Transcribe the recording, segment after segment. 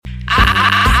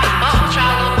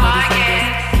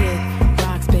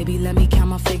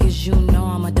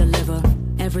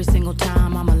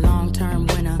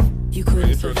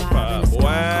intro to pod.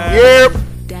 Wow. Yep.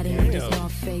 Damn.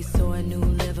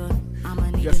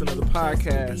 Just another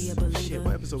podcast. Shit,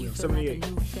 what episode we on? 78.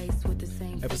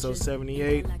 Episode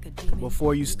 78.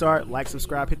 Before you start, like,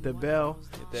 subscribe, hit the bell.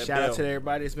 Shout out to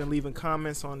everybody that's been leaving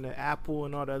comments on the Apple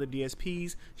and all the other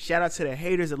DSPs. Shout out to the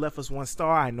haters that left us 1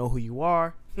 star. I know who you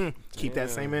are. Keep that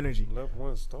same energy. Left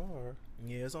 1 star.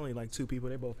 Yeah, it's only like 2 people.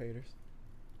 They both haters.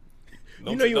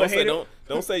 Don't You know you a hater.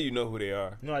 Don't say you know who they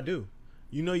are. No, I do.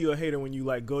 You know you're a hater when you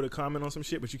like go to comment on some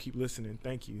shit, but you keep listening.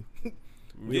 Thank you.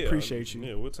 We appreciate you.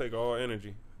 Yeah, we'll take all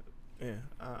energy. Yeah,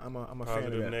 I'm a fan of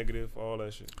Positive, that. negative, all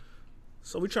that shit.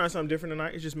 So we trying something different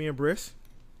tonight. It's just me and Briss,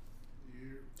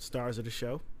 stars of the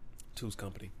show. Two's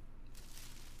company.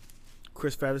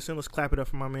 Chris Featherson. Let's clap it up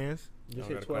for my mans. Y'all Just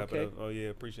hit gotta clap it 12K. up. Oh yeah,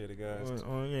 appreciate it, guys.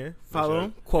 Yeah. Follow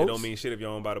him. It Quotes. don't mean shit if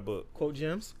y'all don't buy the book. Quote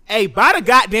gems. Hey, buy the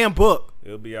goddamn book.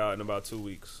 It'll be out in about 2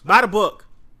 weeks. Buy the book.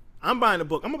 I'm buying the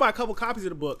book. I'm gonna buy a couple copies of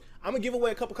the book. I'm gonna give away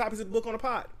a couple copies of the book on the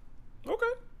pod. Okay.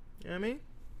 You know what I mean?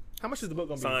 How much is the book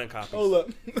gonna be? Signed copies. Oh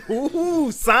look.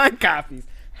 Ooh, signed copies.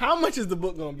 How much is the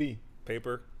book gonna be?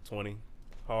 Paper 20,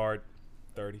 hard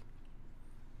 30.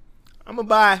 I'm gonna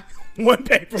buy 1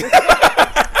 paper.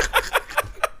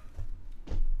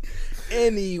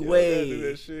 Anyway, You don't gotta do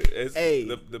that shit. It's Hey.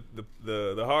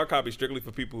 the hard copy strictly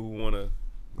for people who want to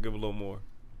give a little more.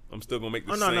 I'm still gonna make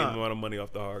the same amount of money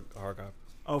off the hard copy.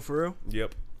 Oh, for real?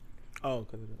 Yep, Oh,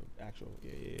 because of the actual,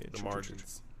 yeah. the True.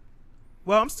 margins.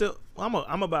 Well, I'm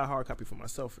gonna buy a hard copy for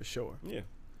myself for sure. Yeah,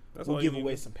 that's We'll all give you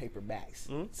away need. some paperbacks,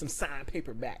 Mhm. some signed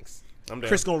paperbacks. I'm down.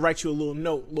 Chris gonna write you a little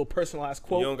note, little personalized You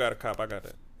quote. don't got a cop. I got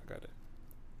that.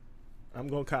 I'm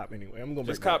gonna cop anyway. I'm gonna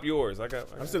Just break cop bread. yours. I'm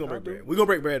I'm still gonna break do. bread. We're gonna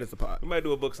break bread as the pod. We might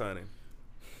do a book signing.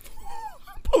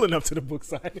 Pulling up to the book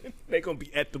signing. They gonna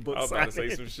be at the book I was signing. about to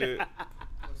say some shit. I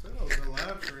said I was in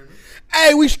live streaming.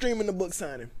 Hey, we streaming the book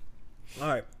signing. All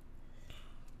right.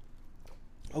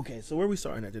 Okay, so where we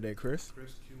starting at today, Chris?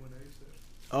 Chris Q&A said.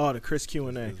 Oh, the Chris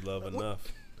Q&A. Is love enough?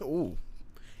 Ooh.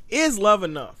 Is love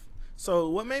enough? So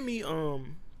what made me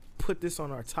put this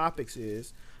on our topics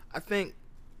is I think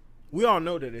we all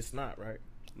know that it's not, right?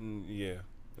 Yeah,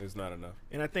 it's not enough.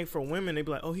 And I think for women they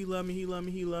be like, "Oh, he love me, he love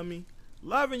me, he love me."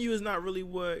 Loving you is not really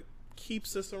what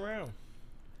keeps us around.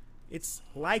 It's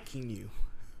liking you.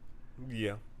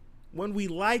 Yeah, When we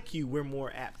like you, we're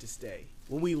more apt to stay.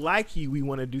 When we like you, we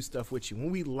want to do stuff with you. When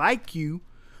we like you,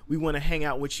 we want to hang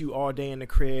out with you all day in the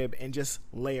crib and just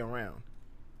lay around.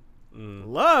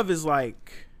 Love is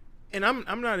like, and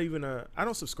I'm not even I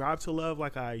don't subscribe to love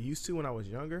like I used to when I was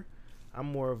younger. I'm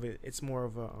more of it's more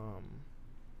of a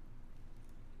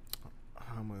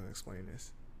how am I gonna explain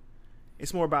this?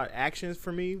 It's more about actions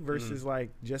for me versus like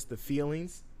just the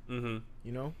feelings. Mm-hmm.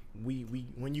 You know, we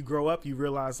when you grow up, you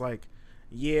realize like,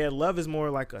 yeah, love is more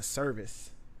like a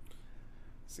service.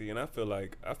 See, and I feel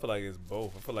like it's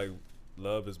both. I feel like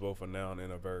love is both a noun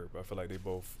and a verb. I feel like they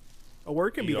both A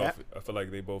word can be that. I feel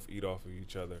like they both eat off of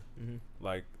each other. Mhm.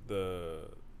 Like the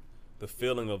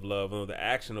feeling of love, the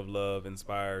action of love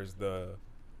inspires the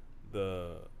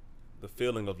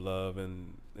feeling of love,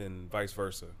 and vice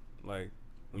versa. Like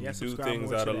when you do subscribe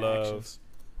things more out to of the love, actions.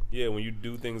 yeah, when you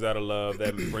do things out of love,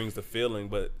 that brings the feeling.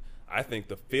 But I think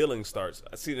the feeling starts.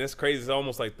 See, that's crazy. It's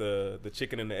almost like the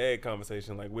chicken and the egg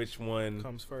conversation. Like which one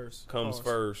Comes first. comes Pause.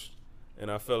 first? And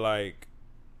I feel like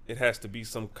it has to be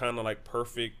some kind of like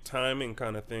perfect timing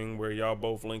kind of thing where y'all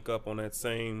both link up on that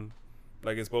same,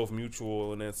 like it's both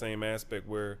mutual in that same aspect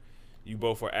where you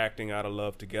both are acting out of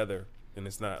love together, and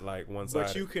it's not like one sided.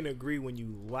 But you can agree when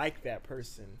you like that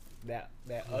person, that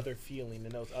other feeling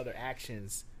and those other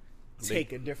actions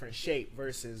take a different shape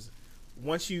versus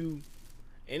once you,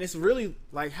 and it's really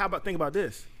like, think about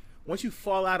this. Once you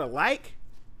fall out of like,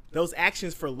 those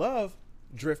actions for love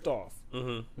drift off.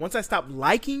 Mm-hmm. Once I stop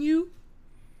liking you,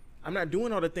 I'm not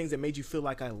doing all the things that made you feel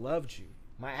like I loved you.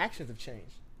 My actions have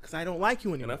changed because I don't like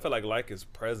you And anymore. I feel like is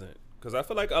present. Because I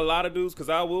feel like a lot of dudes, because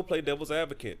I will play devil's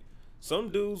advocate, some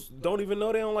dudes don't even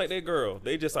know they don't like their girl.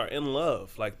 They just are in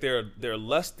love. Like they're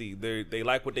lusty. They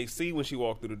like what they see when she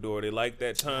walk through the door. They like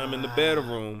that time in the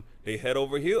bedroom. They head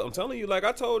over heel. I'm telling you, like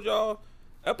I told y'all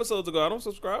episodes ago, I don't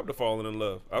subscribe to falling in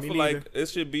love. I Me feel neither. like it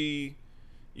should be,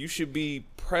 you should be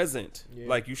present. Yeah.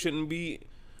 Like you shouldn't be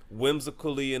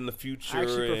whimsically in the I future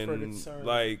actually prefer and the term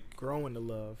like growing to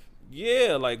love.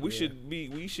 yeah, like we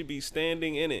Yeah. should be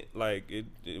standing in it. Like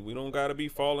we don't gotta be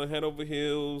falling head over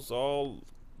heels, all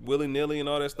willy nilly and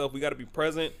all that stuff. We gotta be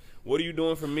present. What are you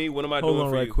doing for me? What am I Hold doing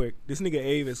on for right you? quick. This nigga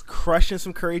Abe is crushing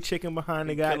some curry chicken behind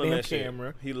the Killing goddamn that shit.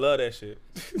 camera. He love that shit.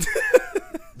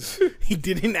 He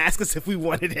didn't ask us if we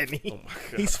wanted any. Oh my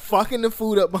God. He's fucking the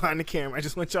food up behind the camera. I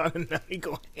just want y'all to know he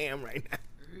going ham right now.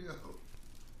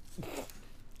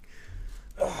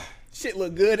 Shit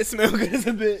look good. It smell good as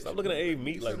a bitch. Stop looking at Abe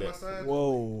meat like Sit on my that. side.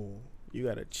 Whoa, you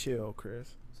gotta chill,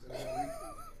 Chris. Sit on my-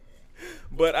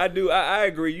 But I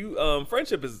agree. You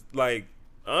friendship is like,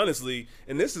 honestly,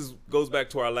 and this goes back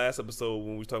to our last episode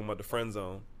when we were talking about the friend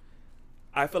zone.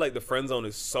 I feel like the friend zone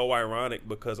is so ironic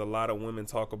because a lot of women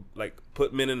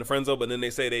put men in the friend zone, but then they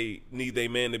say they need their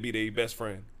man to be their best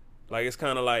friend. Like, it's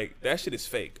kind of like, that shit is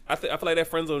fake. I feel like that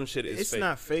friend zone shit is It's fake.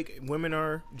 not fake. Women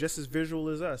are just as visual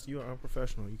as us. You are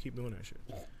unprofessional. You keep doing that shit.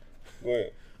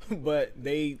 Right. But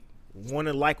they want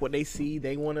to like what they see.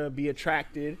 They want to be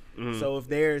attracted. So if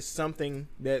there's something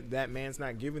that man's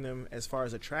not giving them as far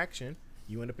as attraction,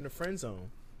 you end up in the friend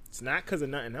zone. It's not because of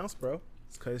nothing else, bro.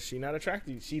 It's because she not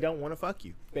attracted. She don't want to fuck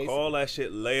you. Basically. Call that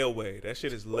shit layaway. That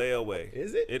shit is layaway.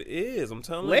 Is it? It is. I'm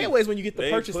telling you. Layaway is when you get the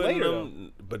They purchase putting later.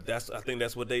 them- but I think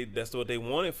that's what they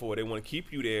want it for. They want to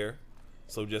keep you there.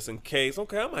 So just in case,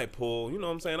 okay, I might pull. You know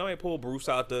what I'm saying? I might pull Bruce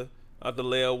out the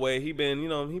layaway. He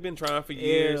been trying for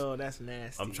years. Ew, that's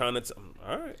nasty. I'm trying to.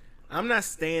 All right. I'm not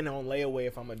staying on layaway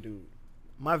if I'm a dude.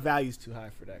 My value's too high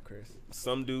for that, Chris.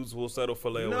 Some dudes will settle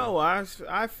for layaway. No,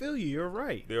 I feel you. You're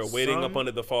right. They're waiting Some- up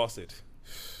under the faucet.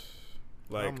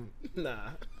 Like nah.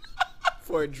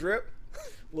 For a drip,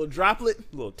 little droplet.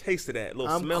 a little taste of that, a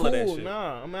little I'm smell cool. of that shit.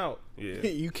 Nah, I'm out. Yeah.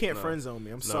 You can't Nah. friend zone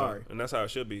me. I'm Nah, sorry. and that's how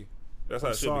it should be. That's how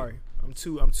I'm it should sorry. be.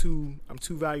 I'm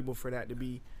too valuable for that to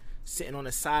be sitting on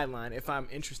the sideline if I'm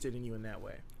interested in you in that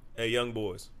way. Hey, young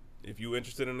boys, if you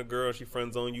interested in a girl, she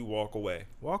friend zone you, walk away.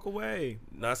 Walk away.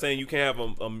 Not saying you can't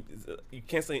have you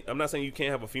can't say. I'm not saying you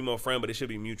can't have a female friend, but it should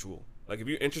be mutual. Like if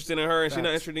you're interested in her and she's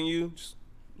not Facts. interested in you, just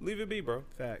leave it be, bro.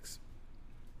 Facts.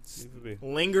 Leave it be.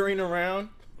 Lingering around,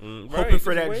 Right, hoping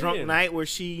for just that drunk waiting. night where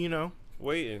she,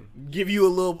 Waiting. give you a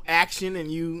little action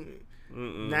and you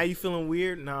Mm-mm. now you feeling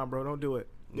weird. Nah, bro, don't do it.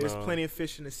 There's Nah. plenty of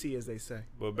fish in the sea, as they say.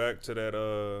 But back to that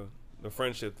the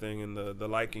friendship thing and the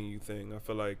liking you thing. I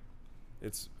feel like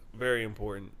it's very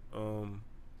important on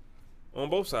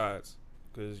both sides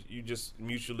because you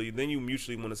mutually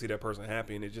want to see that person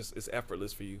happy and it's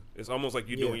effortless for you. It's almost like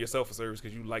you're Yeah. doing yourself a service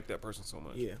because you like that person so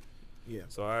much. Yeah. Yeah.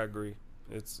 So I agree.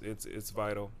 It's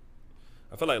vital.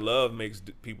 I feel like love makes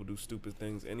people do stupid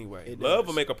things anyway. It Love does.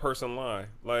 will make a person lie.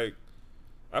 Like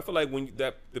I feel like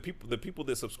the people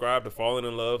that subscribe to falling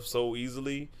in love so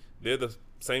easily, they're the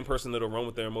same person that'll run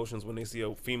with their emotions when they see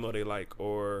a female they like,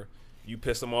 or you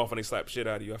piss them off and they slap shit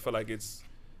out of you. I feel like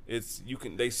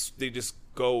they just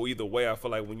go either way. I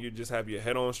feel like when you just have your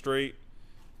head on straight,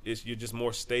 you're just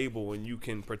more stable and you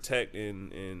can protect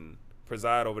and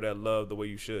preside over that love the way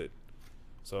you should.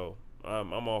 So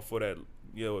I'm all for that.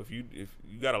 If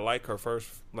you gotta like her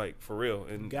first, like for real,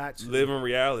 and Got to. live in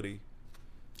reality.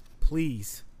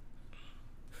 Please.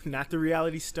 Not the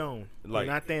reality stone. Like-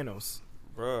 Not Thanos.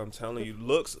 Bro, I'm telling you,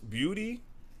 beauty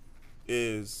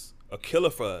is a killer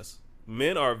for us.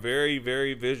 Men are very,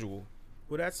 very visual.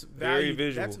 Well, that's Very value.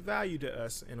 visual. That's value to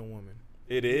us in a woman.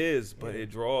 It is, but Yeah.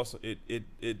 it draws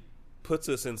it puts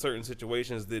us in certain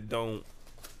situations that don't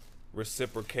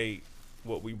reciprocate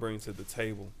what we bring to the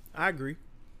table. I agree.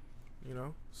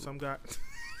 Some got.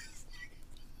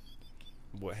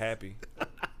 What happy?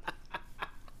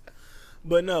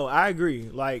 But no, I agree.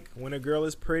 Like when a girl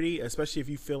is pretty, especially if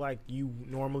you feel like you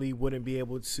normally wouldn't be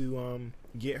able to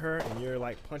get her, and you're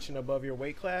like punching above your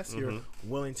weight class, you're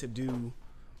willing to do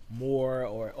more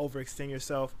or overextend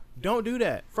yourself. Don't do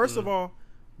that. First of all,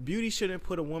 beauty shouldn't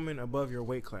put a woman above your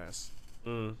weight class.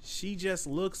 She just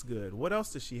looks good. What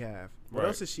else does she have? What Right.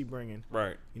 else is she bringing?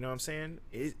 Right. You know what I'm saying?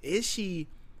 Is she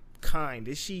kind?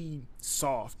 Is she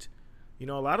soft? A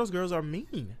lot of those girls are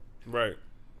mean. Right.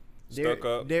 They're- Stuck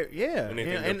up. yeah, And they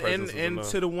think their and presence is and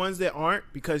enough. to the ones that aren't,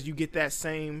 because you get that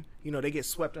same, they get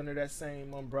swept under that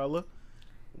same umbrella.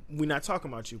 We're not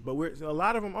talking about you, but a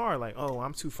lot of them are like, oh,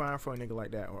 I'm too fine for a nigga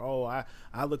like that, or oh,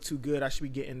 I look too good, I should be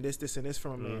getting this and this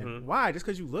from a man. Why? Just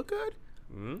because you look good?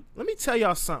 Let me tell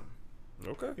y'all something.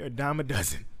 Okay. You're a dime a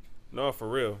dozen. No, for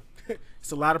real.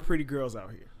 It's a lot of pretty girls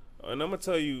out here. And I'm gonna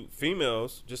tell you,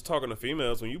 females, just talking to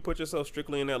females, when you put yourself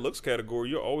strictly in that looks category,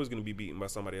 you're always gonna be beaten by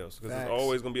somebody else because there's Facts.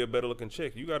 always gonna be a better looking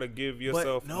chick. You gotta give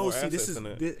yourself But no, more see, assets this is in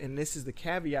that. this is the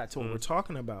caveat to what we're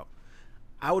talking about.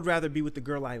 I would rather be with the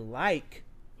girl I like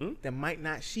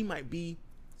that she might be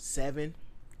 7,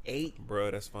 8.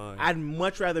 Bruh, that's fine. I'd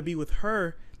much rather be with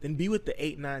her than be with the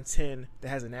 8, 9, 10 that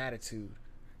has an attitude,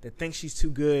 that thinks she's too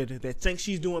good, that thinks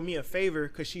she's doing me a favor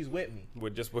because she's with me.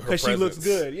 with her Because she looks presence.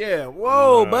 good. Yeah.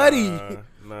 Whoa, buddy.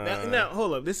 Nah. Now,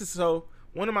 hold up. This is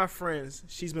one of my friends,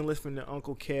 she's been listening to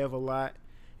Uncle Kev a lot,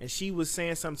 and she was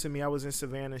saying something to me. I was in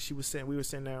Savannah. We were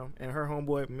sitting down, and her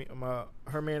homeboy,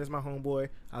 her man is my homeboy.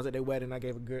 I was at their wedding. I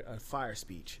gave a fire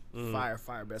speech. Fire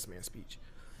best man speech.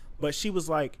 But she was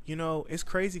like, you know, it's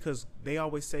crazy because they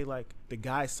always say like the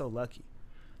guy's so lucky.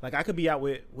 Like I could be out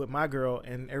with my girl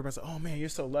and everybody's like, oh man, you're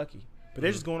so lucky. But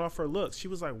they're just going off her looks. She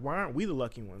was like, why aren't we the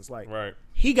lucky ones? Like, Right.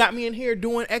 he got me in here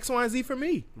doing X, Y, and Z for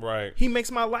me. Right. He makes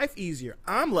my life easier.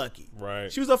 I'm lucky. Right.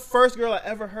 She was the first girl I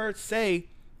ever heard say,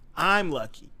 I'm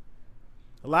lucky.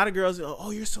 A lot of girls,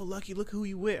 oh, you're so lucky. Look who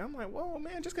you with. I'm like, whoa,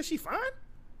 man, just because she fine?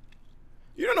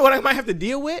 You don't know what I might have to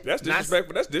deal with? That's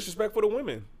disrespectful. That's disrespectful to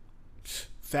women.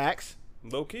 Facts.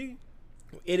 Low key.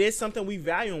 It is something we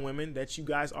value in women, that you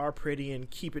guys are pretty and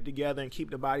keep it together and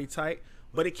keep the body tight.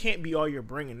 But it can't be all you're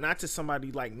bringing. Not to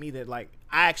somebody like me that, like,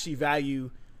 I actually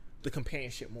value the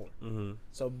companionship more. Mm-hmm.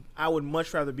 So I would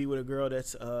much rather be with a girl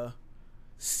that's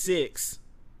 6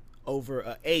 over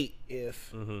a 8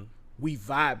 if we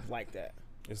vibe like that.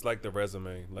 It's like the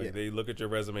resume. Like they look at your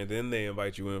resume, then they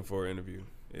invite you in for an interview.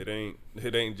 It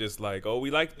ain't just like, oh,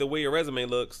 we like the way your resume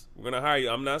looks, we're gonna hire you.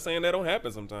 I'm not saying that don't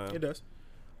happen sometimes. It does.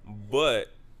 But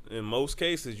in most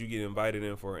cases, you get invited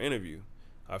in for an interview.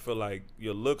 I feel like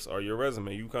your looks are your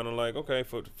resume. You kind of like, okay,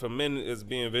 for men as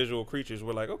being visual creatures,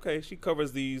 we're like, okay, she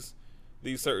covers these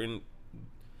certain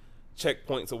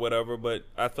checkpoints or whatever. But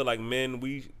I feel like men,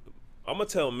 I'm gonna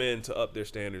tell men to up their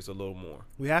standards a little more.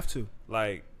 We have to.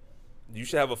 Like, you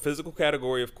should have a physical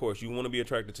category, of course. You want to be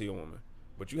attracted to your woman,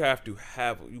 but you have to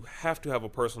have a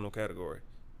personal category,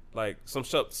 like some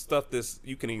stuff this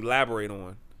you can elaborate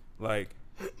on. Like,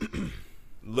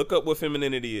 look up what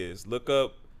femininity is. Look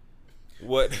up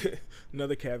what.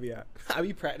 Another caveat. I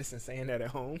be practicing saying that at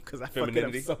home because I fuck it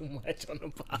up so much on the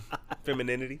pod.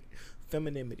 Femininity.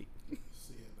 Femininity.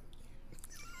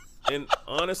 And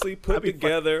honestly, put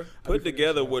together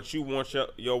what you want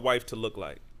your wife to look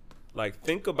like. Like,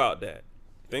 think about that.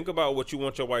 Think about what you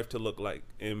want your wife to look like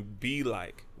and be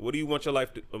like. What do you want your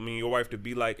wife to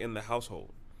be like in the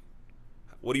household?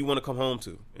 What do you want to come home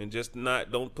to? And just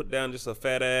don't put down just a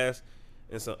fat ass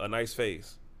and a nice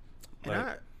face.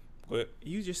 And Like,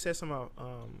 you just said something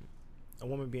about a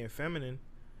woman being feminine.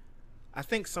 I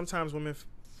think sometimes women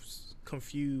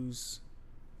confuse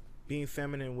being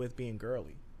feminine with being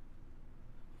girly.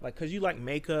 Like, cause you like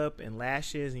makeup and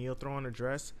lashes and you'll throw on a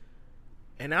dress.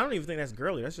 And I don't even think that's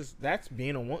girly. That's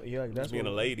being a woman. Yeah, like, that's being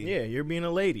a lady. Yeah, you're being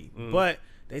a lady. But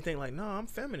they think like, no, I'm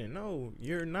feminine. No,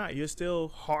 you're not. You're still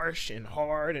harsh and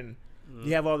hard, and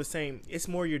you have all the same. It's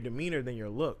more your demeanor than your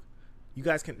look. You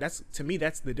guys can. To me,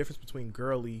 that's the difference between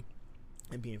girly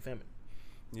and being feminine.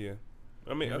 Yeah,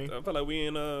 I mean, You know what I mean? I feel like we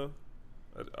in I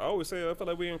always say I feel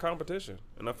like we in competition,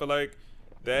 and I feel like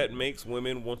that makes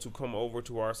women want to come over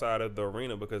to our side of the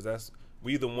arena because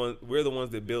we're the ones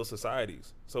that build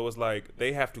societies. So it's like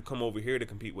they have to come over here to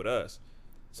compete with us.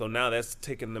 So now that's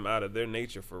taking them out of their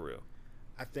nature for real.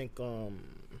 I think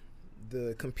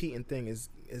the competing thing is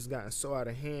gotten so out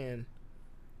of hand,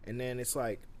 and then it's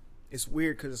like it's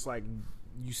weird because it's like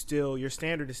your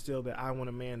standard is still that I want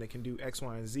a man that can do X,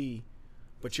 Y, and Z,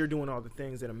 but you're doing all the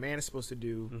things that a man is supposed to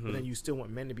do, but then you still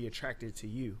want men to be attracted to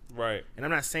you. Right. And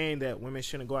I'm not saying that women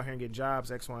shouldn't go out here and get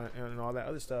jobs, X, Y, and all that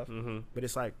other stuff, but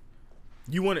it's like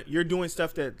you're doing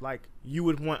stuff that like you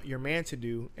would want your man to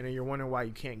do, and then you're wondering why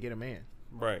you can't get a man.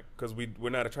 Right. Because we're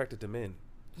not attracted to men.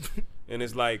 And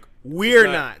it's like We're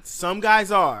not. Some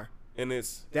guys are. And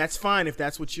That's fine if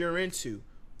that's what you're into.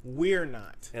 We're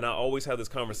not. And I always have this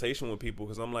conversation with people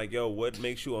because I'm like, yo, what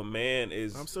makes you a man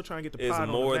I'm still trying to get the is pod on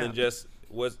more the than map. just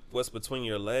what's between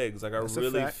your legs. Like, That's I a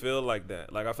really fact. feel like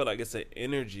that. Like, I feel like it's an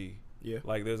energy. Yeah.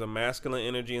 Like, there's a masculine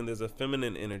energy and there's a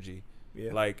feminine energy.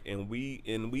 Yeah. Like, and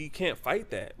we can't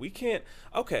fight that. We can't.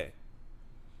 Okay.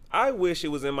 I wish it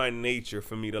was in my nature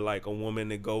for me to like a woman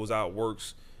that goes out,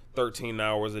 works 13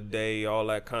 hours a day, all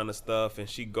that kind of stuff, and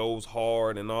she goes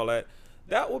hard and all that.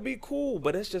 That would be cool,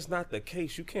 but it's just not the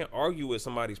case. You can't argue with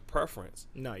somebody's preference.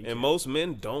 No, you and can't. most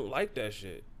men don't like that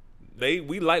shit.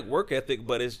 We like work ethic,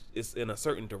 but it's in a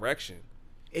certain direction.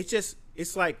 It's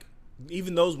like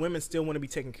even those women still want to be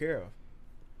taken care of.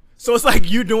 So it's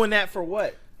like you're doing that for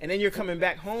what? And then you're coming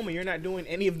back home and you're not doing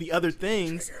any of the other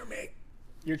things.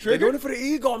 You're They're triggered. doing it for the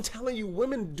ego. I'm telling you,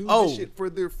 women do this shit for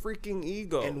their freaking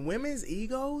ego. And women's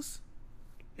egos.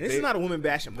 And this is not a women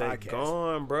bashing They podcast.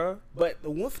 gone, bruh. But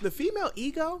the female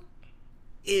ego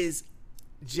is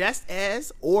just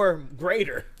as or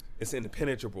greater. It's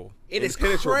impenetrable. It is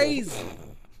Impenetrable. crazy.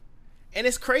 And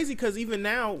it's crazy because even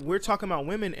now we're talking about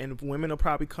women, and women will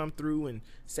probably come through and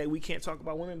say we can't talk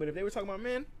about women. But if they were talking about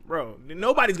men, bro,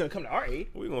 nobody's gonna come to our aid.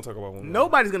 We're gonna talk about women.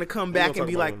 Nobody's gonna come back gonna and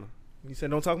be talk like, about women. "You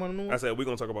said don't talk about them no more." I said we're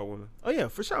gonna talk about women. Oh yeah,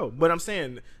 for sure. But I'm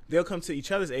saying they'll come to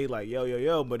each other's aid like,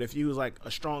 yo. But if you was like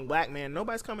a strong black man,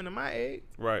 nobody's coming to my aid.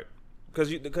 Right.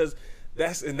 Because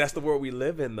that's the world we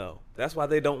live in, though. That's why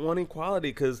they don't want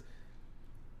equality, because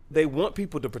They want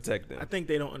people to protect them. I think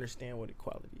they don't understand what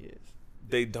equality is.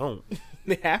 They don't.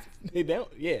 They don't.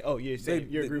 Yeah. Oh, you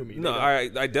agree with me? No, I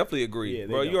definitely agree, Yeah,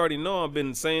 they bro. don't. You already know I've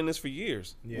been saying this for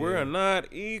years. Yeah, We yeah. are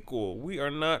not equal. We are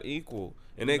not equal,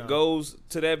 and it No. goes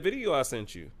to that video I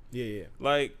sent you. Yeah.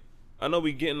 Like, I know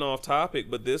we getting off topic,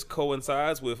 but this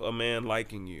coincides with a man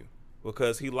liking you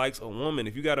because he likes a woman.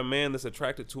 If you got a man that's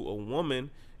attracted to a woman,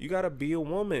 you gotta be a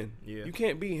woman. Yeah. You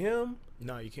can't be him.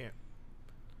 No, you can't.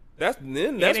 That's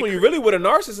it when you're really with a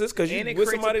narcissist because you and it with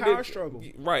creates a somebody power that struggle.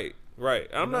 Right.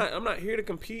 I'm not here to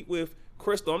compete with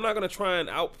Crystal. I'm not gonna try and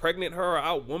out pregnant her or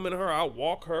out woman her, out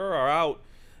walk her or out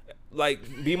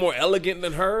like be more elegant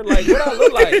than her. Like what I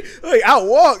look like. Like out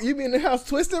walk. You be in the house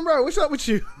twisting, bro. What's up with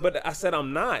you? But I said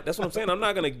I'm not. That's what I'm saying. I'm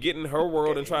not gonna get in her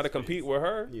world and try to compete with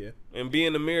her. Yeah. And be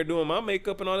in the mirror doing my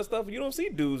makeup and all that stuff. You don't see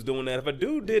dudes doing that. If a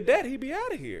dude did that, he'd be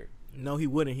out of here. No, he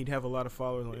wouldn't. He'd have a lot of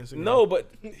followers on Instagram. No,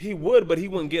 but he would. But he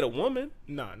wouldn't get a woman.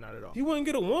 Nah, not at all. He wouldn't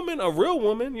get a woman, a real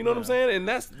woman. You know what I'm saying? And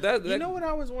that's that. You know what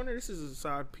I was wondering? This is a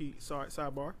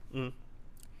sidebar. Mm.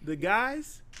 The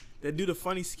guys that do the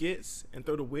funny skits and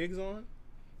throw the wigs on,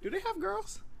 do they have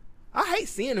girls? I hate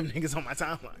seeing them niggas on my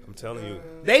timeline. I'm telling you.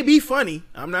 They be funny.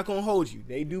 I'm not gonna hold you.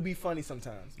 They do be funny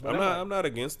sometimes. But I'm not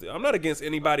against it. I'm not against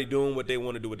anybody doing what they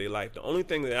want to do with their life. The only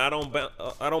thing that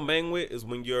I don't bang with is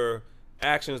when your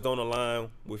actions don't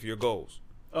align with your goals.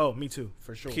 Oh, me too,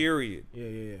 for sure. Period.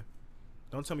 Yeah.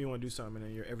 Don't tell me you want to do something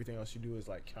and everything else you do is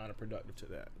like counterproductive to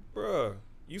that. Bruh,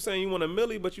 you saying you want a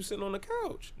millie, but you sitting on the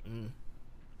couch. Mm.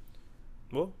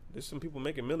 Well, there's some people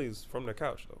making millies from the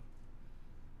couch though.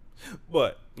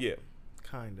 But yeah,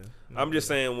 Kinda. I'm just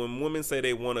saying when women say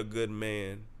they want a good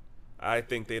man, I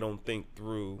think they don't think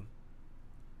through.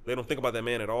 They don't think about that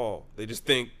man at all. They just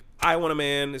think I want a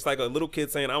man. It's like a little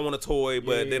kid saying I want a toy,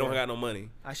 but they don't got no money.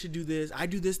 I should do this. I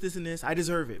do this, this, and this. I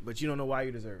deserve it, but you don't know why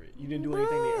you deserve it. You didn't do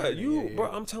anything. To earn it.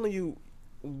 Bro, I'm telling you,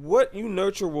 what you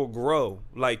nurture will grow.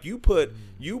 Like you're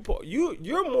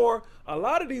more. A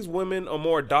lot of these women are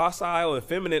more docile and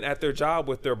feminine at their job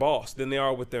with their boss than they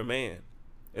are with their man,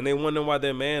 and they wonder why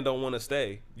their man don't want to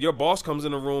stay. Your boss comes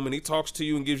in the room and he talks to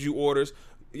you and gives you orders.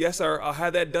 Yes, sir. I'll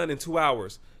have that done in 2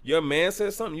 hours. Your man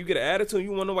says something, you get an attitude.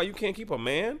 You wonder why you can't keep a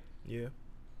man. Yeah.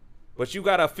 But you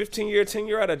got a 15-year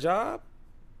tenure at a job.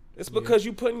 It's because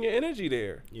you putting your energy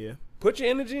there. Yeah. Put your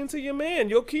energy into your man.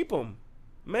 You'll keep him.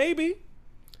 Maybe.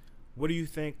 What do you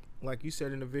think? Like you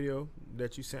said in the video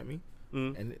that you sent me,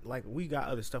 and like we got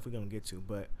other stuff we're gonna get to,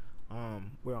 but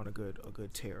we're on a good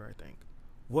tear, I think.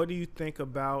 What do you think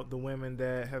about the women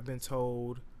that have been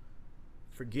told,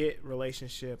 forget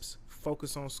relationships,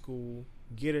 focus on school,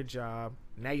 get a job?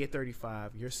 Now you're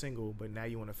 35, you're single, but now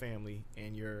you want a family,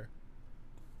 and you're.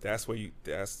 That's where you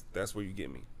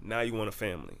get me. Now you want a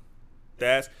family.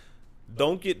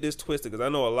 Don't get this twisted, because I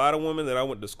know a lot of women that I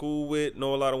went to school with,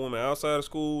 know a lot of women outside of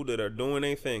school that are doing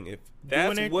their thing.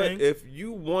 If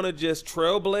you want to just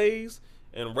trailblaze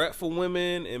and rap for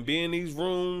women and be in these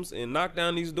rooms and knock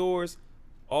down these doors,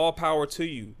 all power to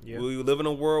you. Yeah. We live in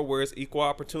a world where it's equal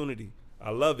opportunity. I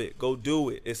love it. Go do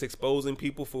it. It's exposing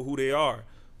people for who they are.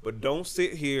 But don't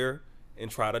sit here and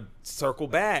try to circle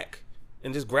back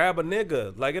and just grab a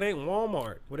nigga like it ain't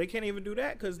Walmart. Well, they can't even do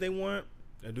that because they want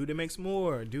a dude that makes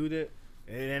more, a dude that,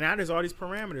 and now there's all these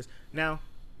parameters. Now,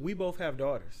 we both have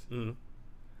daughters. Mm-hmm.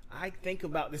 I think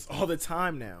about this all the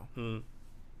time now. Mm-hmm.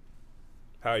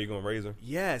 How are you gonna raise her?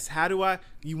 Yes.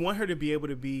 You want her to be able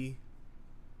to be,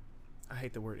 I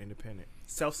hate the word independent,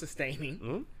 self-sustaining.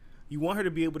 Mm-hmm. You want her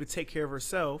to be able to take care of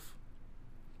herself.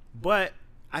 But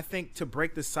I think to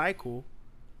break the cycle,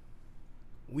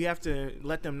 we have to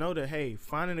let them know that, hey,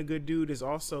 finding a good dude is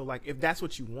also like, if that's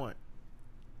what you want.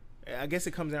 I guess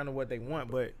it comes down to what they want,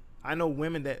 but I know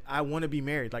women that I want to be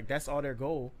married. Like, that's all their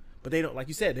goal. But they don't, like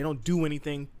you said, they don't do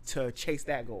anything to chase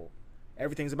that goal.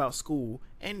 Everything's about school.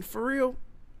 And for real,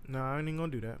 no, I ain't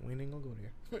gonna do that. We ain't gonna go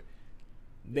there.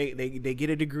 They get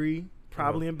a degree,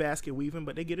 probably in basket weaving,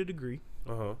 but they get a degree.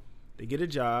 Uh-huh. They get a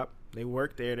job. They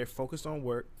work there. They're focused on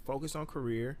work, focused on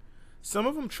career. Some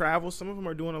of them travel. Some of them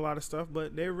are doing a lot of stuff,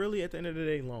 but they're really, at the end of the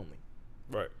day, lonely.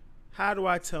 Right. How do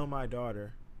I tell my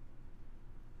daughter?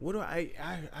 What do I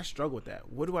struggle with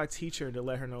that. What do I teach her to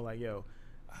let her know, like, yo,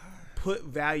 put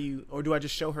value, or do I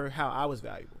just show her how I was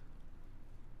valuable?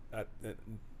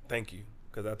 Thank you,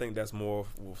 because I think that's more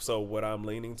so what I'm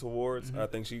leaning towards. Mm-hmm. I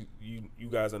think you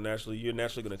guys are naturally going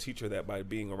to teach her that by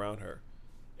being around her,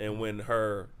 and when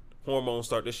her hormones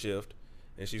start to shift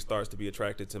and she starts to be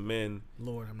attracted to men,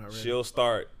 Lord, I'm not ready. she'll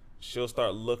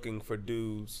start looking for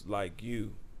dudes like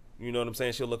you. You know what I'm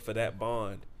saying? She'll look for that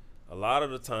bond. A lot of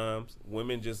the times,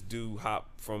 women just do hop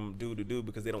from dude to dude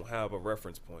because they don't have a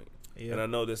reference point. Yeah. And I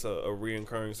know this a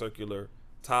reoccurring circular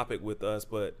topic with us,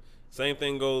 but same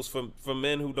thing goes for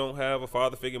men who don't have a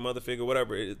father figure, mother figure,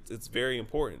 whatever. It's very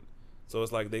important. So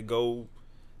it's like they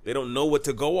don't know what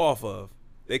to go off of.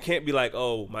 They can't be like,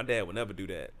 oh, my dad would never do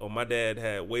that, or my dad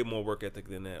had way more work ethic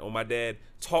than that, or my dad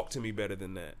talked to me better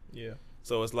than that. Yeah.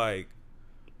 So it's like,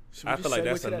 Should we I just feel like segue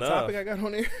that's to that enough. topic I got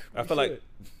on there. I We feel like,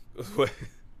 should.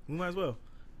 We might as well.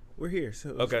 We're here.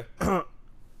 So okay,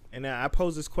 and I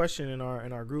posed this question in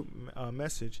our group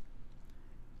message.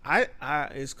 I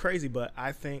it's crazy, but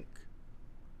I think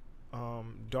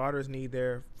daughters need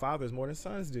their fathers more than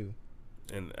sons do.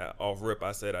 and off rip,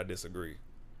 I said I disagree.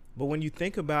 But when you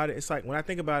think about it, it's like when I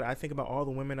think about it, I think about all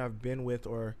the women I've been with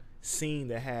or seen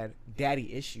that had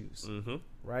daddy issues, Mm-hmm.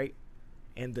 right?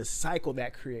 And the cycle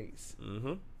that creates. Mm-hmm.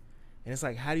 And it's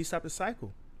like, how do you stop the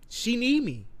cycle? She need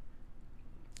me.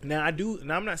 Now I do.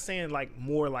 Now I'm not saying like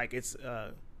more like it's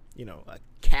a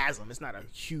chasm. It's not a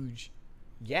huge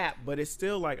gap, but it's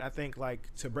still like I think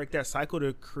like to break that cycle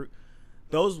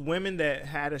those women that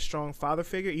had a strong father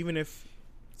figure, even if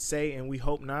and we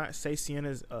hope not,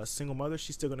 Sienna's a single mother,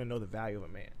 she's still gonna know the value of a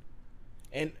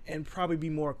man, and probably be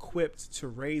more equipped to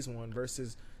raise one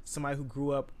versus somebody who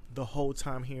grew up the whole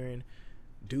time hearing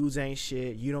dudes ain't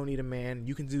shit, you don't need a man,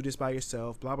 you can do this by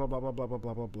yourself, blah blah blah blah blah blah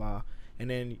blah blah blah, and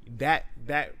then that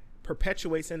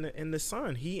perpetuates in the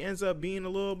son. He ends up being a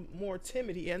little more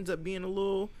timid. He ends up being a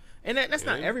little, and that's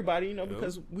not everybody,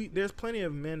 because there's plenty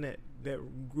of men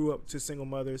that grew up to single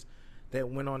mothers that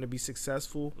went on to be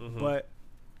successful, but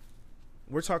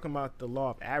we're talking about the law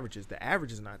of averages. The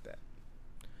average is not that.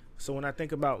 So when I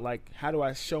think about like how do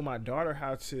I show my daughter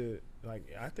how to,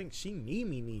 like, I think she need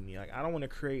me. Like I don't want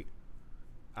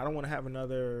to have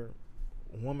another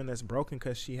woman that's broken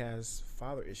because she has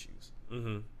father issues.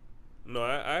 Mm-hmm. No,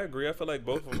 I agree. I feel like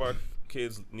both of our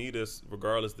kids need us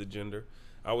regardless of the gender.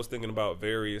 I was thinking about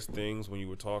various things when you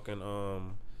were talking.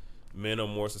 Men are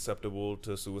more susceptible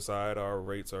to suicide. Our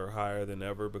rates are higher than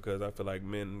ever because I feel like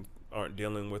men aren't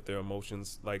dealing with their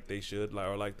emotions like they should,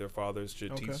 or like their fathers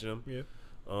should teach them. Yeah.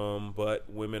 But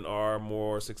women are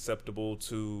more susceptible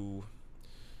to.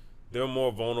 They're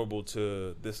more vulnerable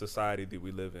to this society that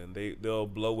we live in. They'll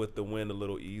blow with the wind a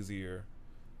little easier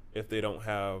if they don't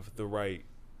have the right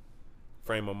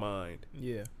frame of mind.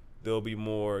 Yeah. They'll be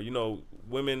more,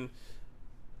 women,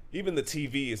 even the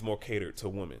TV is more catered to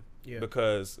women. Yeah.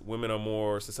 Because women are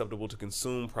more susceptible to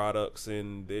consume products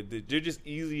and they're just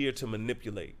easier to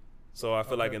manipulate. So I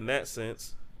feel like in that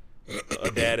sense,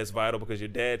 a dad is vital because your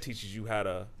dad teaches you how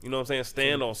to,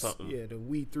 stand on something. Yeah, to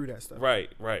weed through that stuff. Right.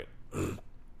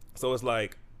 So it's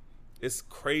like, it's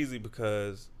crazy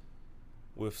because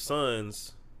with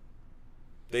sons,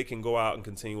 they can go out and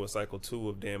continue a cycle too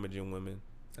of damaging women.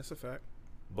 That's a fact.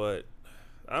 But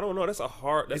I don't know. That's a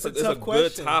it's a good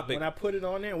question. topic. When I put it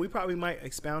on there, we probably might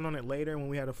expound on it later when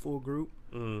we had a full group.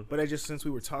 But I just, since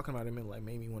we were talking about it, it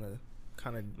made me want to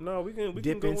kind of we can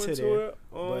dip go into into there. it.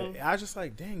 But I was just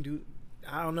like, dang, dude,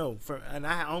 I don't know. And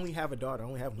I only have a daughter. I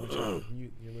only have one child.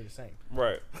 You're the same.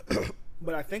 Right.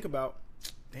 But I think about,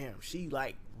 damn, she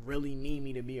like really need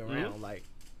me to be around. Like,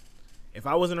 if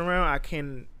I wasn't around,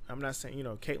 I'm not saying,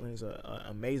 Caitlin's an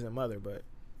amazing mother, but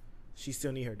she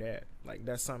still need her dad. Like,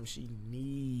 that's something she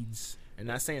needs. And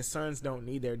not saying sons don't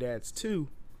need their dads too.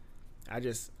 I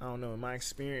don't know. In my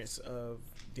experience of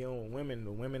dealing with women,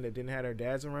 the women that didn't have their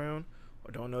dads around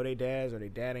or don't know their dads or their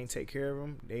dad ain't take care of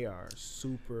them, they are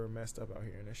super messed up out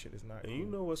here. And that shit is not And cool. you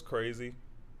know what's crazy?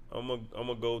 I'm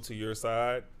gonna go to your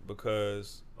side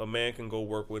because a man can go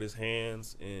work with his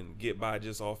hands and get by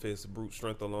just off his brute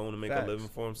strength alone and make Facts. a living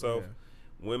for himself.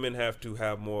 Yeah. Women have to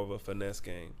have more of a finesse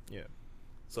game. Yeah.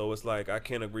 So it's like I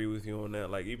can't agree with you on that.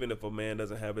 Like even if a man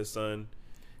doesn't have his son,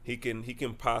 he can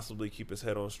possibly keep his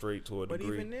head on straight to a But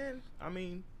degree. even then, I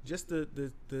mean, just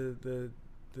the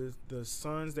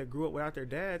sons that grew up without their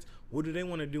dads, what do they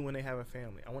want to do when they have a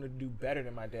family? I want to do better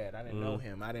than my dad. I didn't know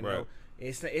him. I didn't know.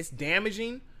 It's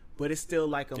damaging, but it's still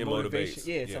like a motivation.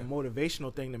 Yeah, it's a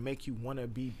motivational thing to make you want to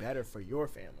be better for your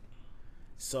family.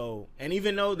 So, and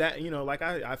even though that, like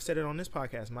I've said it on this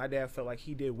podcast, my dad felt like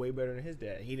he did way better than his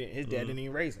dad. His dad didn't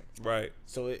even raise him. Right.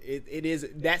 So it is,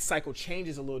 that cycle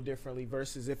changes a little differently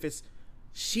versus if it's,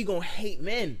 she gonna hate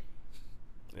men.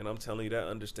 And I'm telling you, that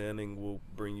understanding will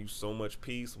bring you so much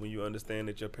peace when you understand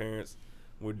that your parents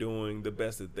were doing the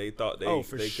best that they thought they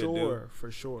could do. For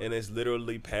sure. And it's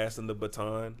literally passing the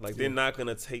baton. Like, they're not going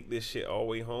to take this shit all the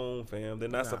way home, fam. They're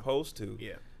not supposed to.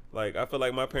 Yeah. Like, I feel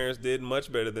like my parents did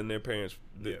much better than their parents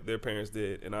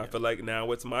did. And I feel like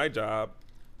now it's my job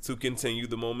to continue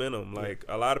the momentum. Like,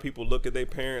 a lot of people look at their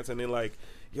parents and they're like,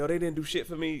 yo, they didn't do shit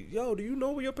for me. Yo, do you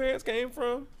know where your parents came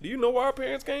from? Do you know where our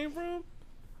parents came from?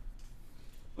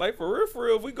 Like for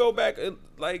real, if we go back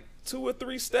like 2 or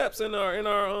 3 steps in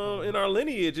our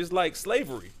lineage, it's like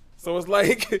slavery. So it's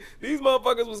like these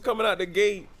motherfuckers was coming out the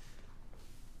gate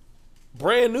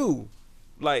brand new,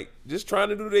 like just trying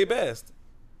to do their best.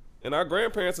 And our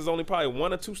grandparents is only probably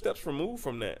 1 or 2 steps removed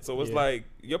from that. So it's like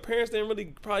your parents didn't really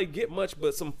probably get much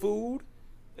but some food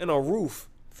and a roof.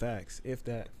 Facts, if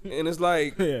that. And it's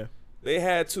like Yeah. they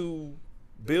had to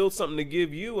build something to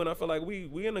give you, and I feel like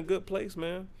we in a good place,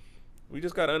 man. We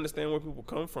just gotta understand where people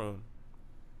come from.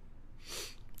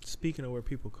 Speaking of where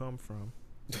people come from,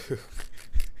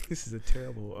 this is a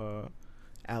terrible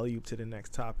alley oop to the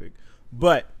next topic.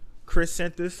 But Chris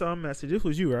sent this message. This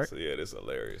was you, right? So yeah, this is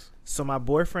hilarious. So my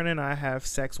boyfriend and I have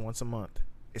sex once a month.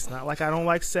 It's not like I don't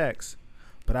like sex,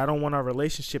 but I don't want our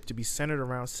relationship to be centered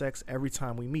around sex every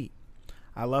time we meet.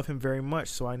 I love him very much,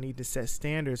 so I need to set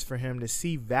standards for him to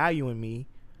see value in me,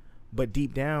 but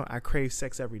deep down, I crave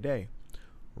sex every day.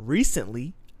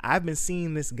 Recently, I've been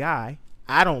seeing this guy.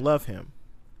 I don't love him.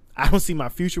 I don't see my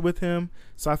future with him,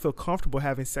 so I feel comfortable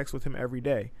having sex with him every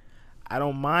day. I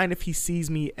don't mind if he sees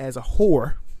me as a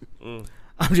whore.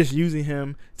 I'm just using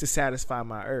him to satisfy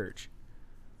my urge.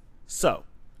 So,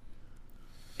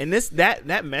 and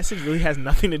that message really has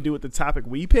nothing to do with the topic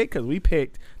we picked, because we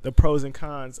picked the pros and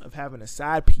cons of having a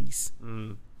side piece.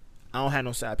 I don't have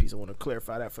no side piece. I want to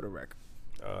clarify that for the record.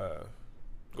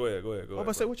 Go ahead. I'm about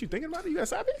to say, what you thinking about it? You got a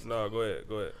side piece? No, go ahead.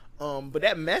 But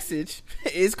that message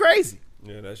is crazy.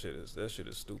 Yeah, that shit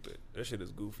is stupid. That shit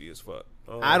is goofy as fuck.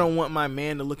 I don't want my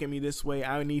man to look at me this way.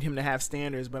 I need him to have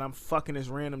standards, but I'm fucking this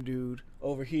random dude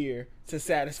over here to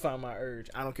satisfy my urge.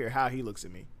 I don't care how he looks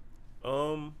at me.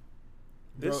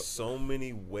 There's so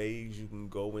many ways you can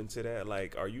go into that.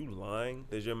 Like, are you lying?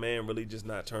 Does your man really just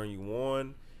not turn you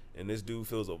on? And this dude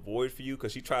feels a void for you?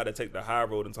 Because she tried to take the high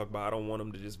road and talk about, I don't want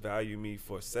him to just value me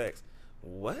for sex.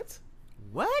 What?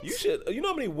 You should. You know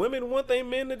how many women want their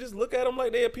men to just look at them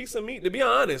like they're a piece of meat? To be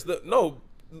honest,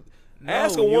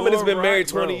 ask a woman that's been married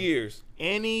 20 years.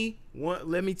 Let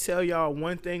me tell y'all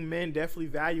one thing men definitely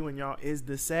value in y'all is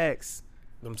the sex.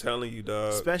 I'm telling you,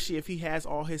 dog. Especially if he has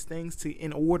all his things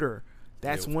in order.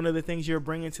 That's one of the things you're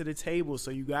bringing to the table, so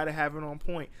you got to have it on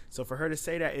point. So for her to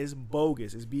say that is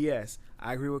bogus. It's BS.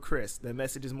 I agree with Chris. The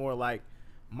message is more like,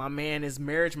 my man is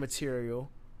marriage material,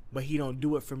 but he don't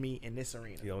do it for me in this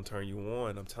arena. He don't turn you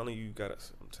on. I'm telling you, man.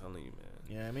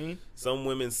 You know what I mean? Some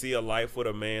women see a life with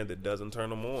a man that doesn't turn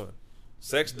them on.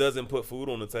 Sex doesn't put food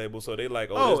on the table, so they like,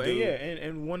 this dude.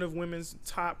 And one of women's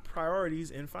top priorities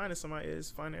in finding somebody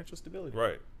is financial stability.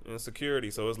 Right. And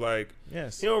security. So it's like,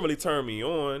 yes, he don't really turn me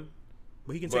on.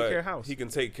 But he can take care of house. He can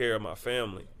take care of my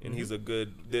family. And he's a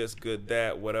good this, good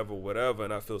that, whatever,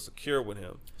 and I feel secure with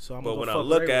him. But when I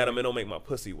look at him, it don't make my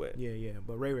pussy wet. Yeah.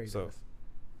 But Ray does.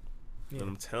 And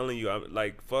I'm telling you, I'm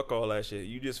like, fuck all that shit.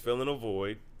 You just filling a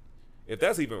void. If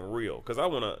that's even real. Because I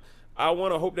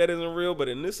wanna hope that isn't real, but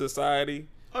in this society,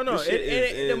 oh no,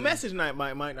 the message might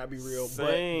not be real,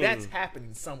 but that's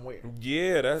happening somewhere.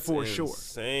 Yeah, that's for sure.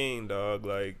 Insane, dog.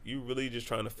 Like, you really just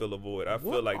trying to fill a void. I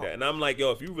feel like that, and I'm like,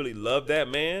 yo, if you really love that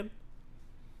man,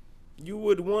 you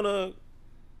would want to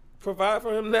provide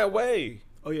for him that way.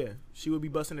 Oh yeah, she would be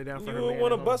busting it down for her. You would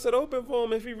want to bust it open for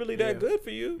him if he really that good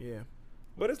for you. Yeah,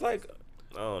 but it's like,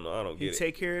 I don't know. I don't get it. He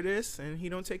take care of this, and he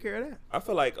don't take care of that. I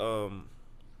feel like,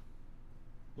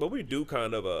 but we do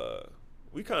kind of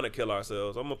we kind of kill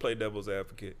ourselves. I'm gonna play devil's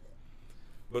advocate,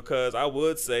 because I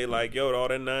would say, like, yo, all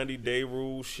that 90-day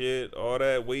rule shit, all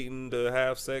that waiting to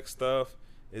have sex stuff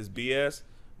is BS.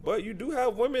 But you do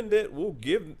have women that will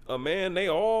give a man they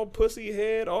all pussy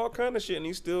head, all kind of shit, and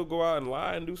he still go out and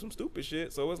lie and do some stupid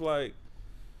shit. So it's like,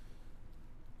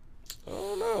 I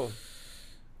don't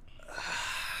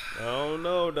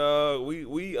know,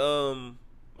 dog.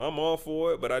 I'm all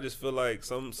for it, but I just feel like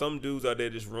some dudes out there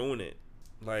just ruin it.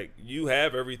 Like, you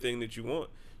have everything that you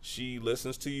want. She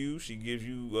listens to you. She gives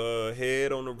you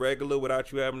head on the regular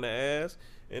without you having to ask.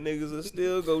 And niggas will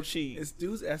still go cheat. Is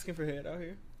dudes asking for head out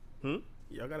here?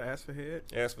 Y'all gotta ask for head?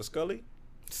 Ask for Scully?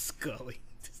 Scully.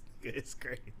 It's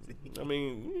crazy. I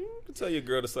mean, you can tell your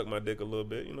girl to suck my dick a little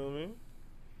bit, you know what I mean? You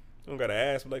don't gotta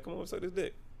ask, but like, come on, suck this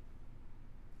dick.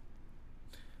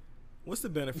 What's the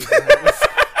benefit of having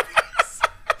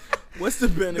What's the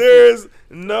benefit? There's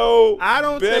no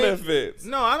benefits.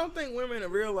 I don't think women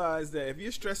realize that if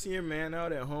you're stressing your man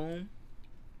out at home,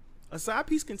 a side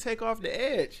piece can take off the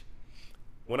edge.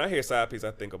 When I hear side piece,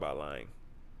 I think about lying.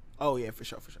 Oh yeah, for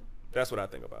sure. That's what I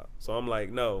think about. So I'm like,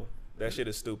 no, that shit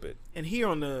is stupid. And here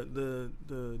on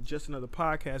the Just Another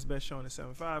Podcast, Best Show in the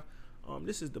 7-5,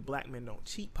 this is the Black Men Don't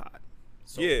Cheat pod.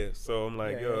 So, so I'm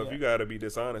like, if you gotta be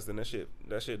dishonest, then that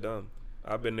shit dumb.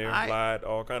 I've been there, lied,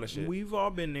 all kind of shit. We've all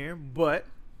been there, but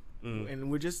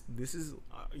and this is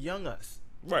young us.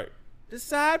 Right. The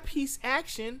side piece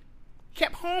action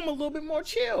kept home a little bit more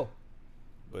chill.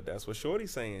 But that's what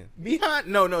Shorty's saying.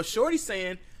 Shorty's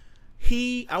saying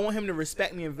I want him to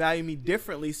respect me and value me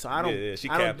differently, so I don't. Yeah, she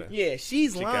capping. Yeah,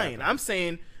 she's lying. Capping. I'm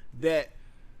saying that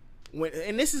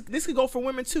and this could go for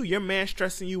women too. Your man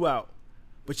stressing you out,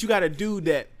 but you got a dude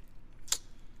that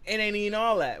it ain't even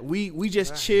all that. We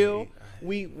just chill.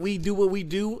 We do what we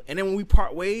do, and then when we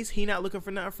part ways, he not looking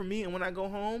for nothing from me, and when I go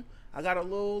home, I got a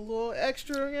little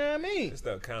extra. You know what I mean? It's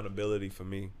the accountability for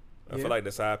me. I Yeah. feel like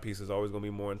the side piece is always gonna be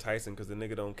more enticing because the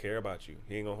nigga don't care about you.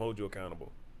 He ain't gonna hold you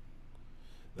accountable.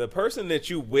 The person that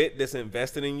you with that's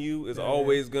invested in you is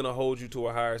always gonna hold you to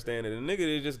a higher standard. The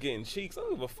nigga that's just getting cheeks. I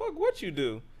don't give a fuck what you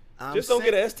do. Just don't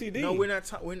get an STD. No, we're not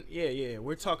talking. Yeah.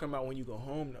 We're talking about when you go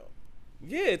home though.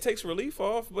 Yeah, it takes relief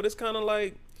off, but it's kind of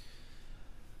like,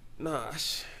 nah.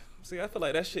 See, I feel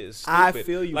like that shit is stupid. I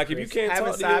feel you. Like Chris. if you can't having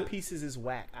talk to side your, pieces is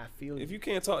whack. I feel you. if you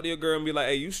can't talk to your girl and be like,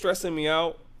 hey, you stressing me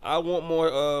out. I want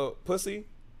more pussy,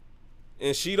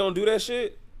 and she don't do that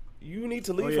shit. You need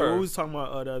to leave her. We was talking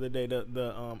about the other day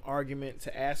the argument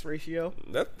to ass ratio.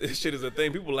 That shit is a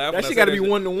thing. People laugh. That when I shit say gotta be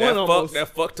 1-to-1 almost. That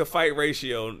fuck to fight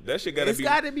ratio. That shit gotta It's be.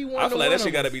 gotta be I feel like 1-to-1 that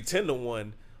shit gotta almost. be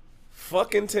 10-to-1.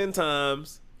 Fucking 10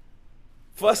 times,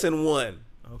 fussing 1.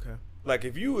 Okay. Like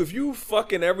if you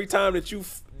fucking every time that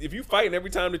if you fighting every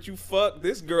time that you fuck,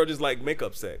 this girl just like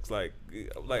makeup sex. Like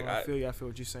I feel you. I feel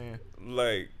what you're saying.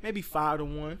 like Maybe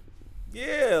 5-to-1.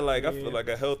 yeah, like I Yeah. feel like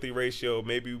a healthy ratio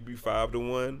maybe would be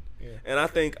 5-to-1. Yeah. And I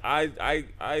think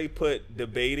I put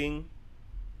debating.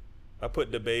 I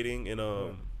put debating in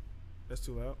That's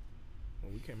too loud.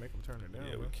 Well, we can't make them turn it down.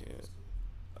 Yeah, bro. we can't.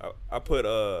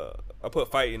 I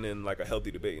put fighting in like a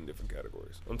healthy debate in different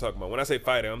categories. I'm talking about when I say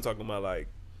fighting, I'm talking about like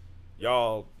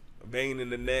y'all vein in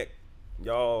the neck,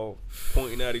 y'all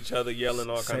pointing at each other, yelling,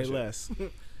 all Say kind of shit. less.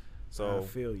 So I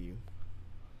feel you.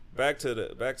 back to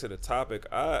the topic.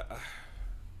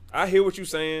 I hear what you're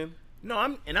saying. No,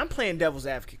 I'm playing devil's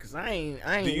advocate because I ain't.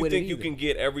 Do you with think it you either. can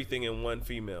get everything in one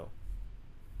female?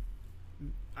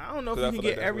 I don't know if 'Cause I you can feel like get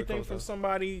that's what it everything comes from down.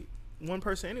 somebody, one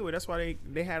person anyway. That's why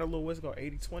they had a little what's called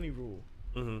 80-20 rule.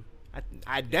 Mm-hmm.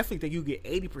 I definitely think you get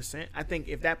 80%. I think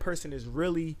if that person is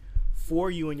really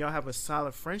for you and y'all have a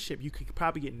solid friendship, you could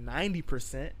probably get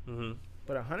 90%. Mm-hmm.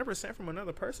 But 100% from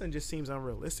another person just seems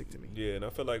unrealistic to me. Yeah, and I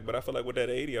feel like with that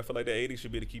 80, I feel like that 80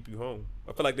 should be to keep you home.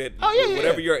 I feel like that yeah,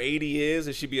 whatever yeah. your 80 is,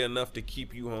 it should be enough to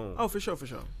keep you home. Oh, for sure.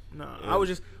 No,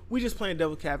 Yeah. we just playing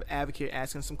devil's advocate,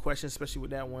 asking some questions, especially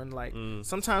with that one. Like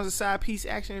sometimes a side piece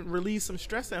action relieves some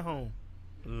stress at home.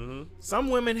 Mm-hmm. Some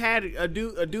women had a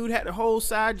dude had the whole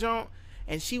side jaunt,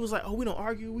 and she was like, "Oh, we don't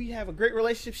argue. We have a great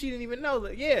relationship." She didn't even know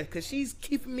that. Yeah, because she's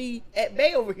keeping me at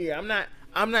bay over here. I'm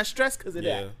not stressed because of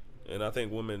Yeah, that. and I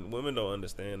think women don't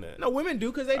understand that. No, women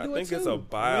do because they do I think it too. it's a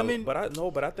Women-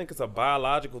 but I think it's a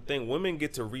biological thing. Women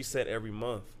get to reset every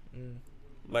month.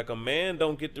 Like a man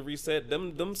don't get to reset.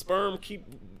 Them sperm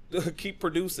keep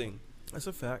producing. That's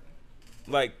a fact.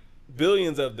 Like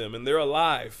billions of them, and they're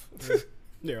alive.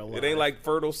 They're alive. It ain't like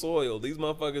fertile soil. These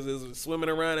motherfuckers is swimming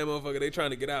around that motherfucker. They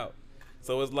trying to get out.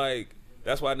 So it's like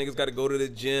that's why niggas got to go to the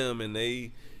gym and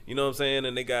they, you know what I'm saying,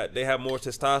 and they have more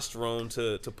testosterone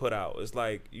to put out. It's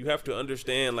like you have to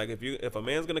understand, like if a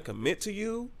man's gonna commit to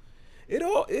you,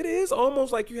 it is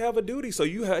almost like you have a duty. So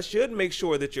you should make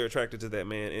sure that you're attracted to that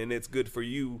man, and it's good for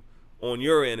you on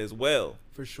your end as well,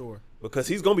 for sure. because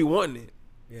he's gonna be wanting it.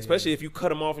 Yeah, Especially if you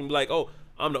cut him off and be like, oh,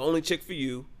 I'm the only chick for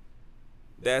you.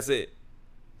 That's it.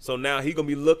 So now he gonna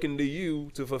be looking to you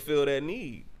to fulfill that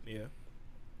need. Yeah.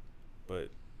 But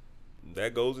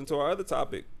that goes into our other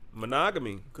topic,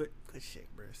 monogamy. Good shit,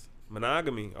 Briss.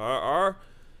 Monogamy. Our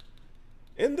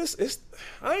in this,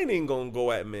 I ain't even gonna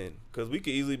go at men because we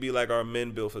could easily be like, our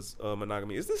men built for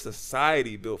monogamy. Is this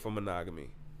society built for monogamy?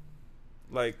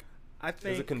 Like, I is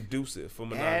think it conducive for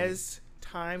monogamy? as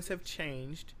times have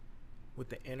changed with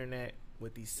the internet,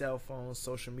 with these cell phones,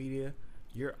 social media,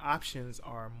 your options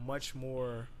are much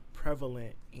more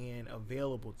prevalent and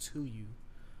available to you,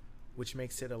 which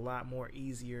makes it a lot more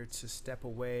easier to step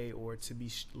away or to be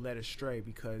led astray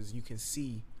because you can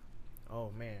see,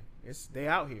 oh man, they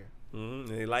out here. And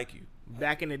they like you,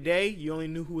 Back in the day, you only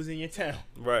knew who was in your town.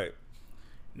 right?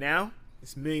 Now,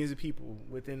 it's millions of people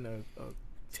within a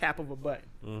tap of a button.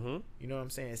 Mm-hmm. You know what I'm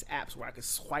saying? It's apps where I can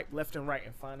swipe left and right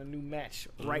and find a new match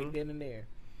right then and there.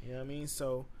 You know what I mean?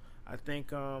 So I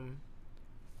think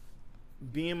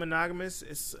being monogamous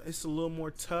it's a little more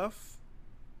tough,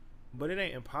 but it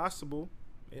ain't impossible.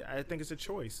 I think it's a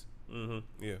choice. Mm-hmm.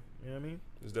 Yeah. You know what I mean?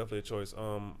 It's definitely a choice.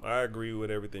 I agree with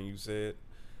everything you said.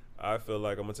 I feel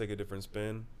like I'm gonna take a different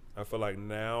spin. I feel like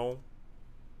now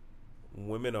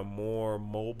women are more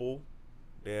mobile.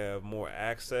 They have more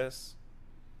access.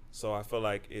 So I feel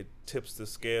like it tips the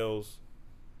scales.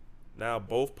 Now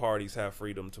both parties have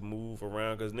freedom to move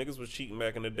around because niggas was cheating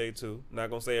back in the day too. Not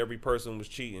gonna say every person was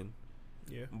cheating,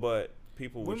 Yeah. but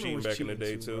people were Women cheating was back in the day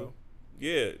cheating too. bro.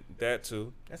 Yeah, that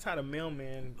too. That's how the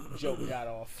mailman joke got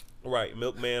off. Right,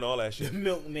 milkman, all that The shit.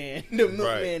 milkman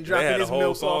Right. dropping They had a his whole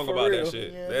milk song off for about real. that shit.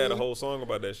 You know They what had I a mean? whole song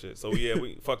about that shit. So yeah,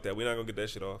 we fuck that. We're not gonna get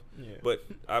that shit off. Yeah. But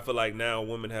I feel like now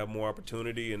women have more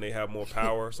opportunity and they have more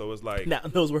power. So it's like, Now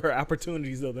those were her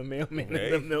opportunities though, the mailman Hey.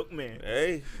 and the milkman.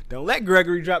 hey, Don't let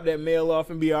Gregory drop that mail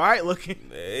off and be all right looking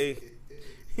hey,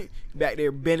 back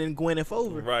there bending Gwyneth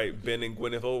over. right, bending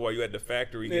Gwyneth over while you at the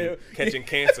factory Yeah. catching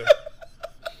cancer.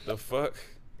 The fuck,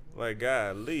 like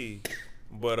golly.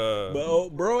 But But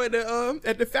old bro at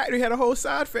the factory had a whole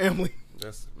side family.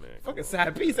 that's man. come Fucking on.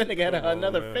 side piece. That nigga had Come on,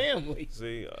 another man. family.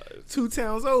 See, 2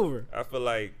 towns over. I feel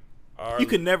like our You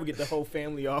could never get the whole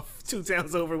family off 2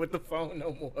 towns over with the phone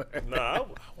no more.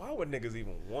 why would niggas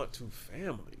even want 2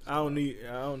 families? I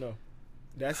don't know.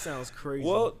 That sounds crazy.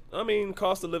 Well, I mean,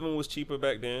 cost of living was cheaper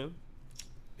back then.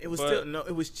 it was but- still no.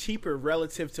 It was cheaper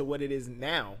relative to what it is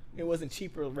now. It wasn't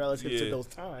cheaper relative to Yeah. those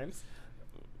times.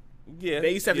 Yeah,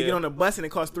 They used to have to yeah. get on the bus and it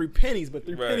cost 3 pennies, but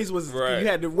 3 Right, pennies was right. you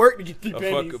had to work to get 3 A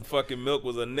pennies. fucking milk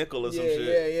was a nickel or some Yeah,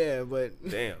 shit. yeah. But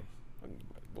Damn.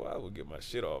 Boy, I would get my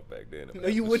shit off back then. no,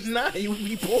 you would not. You would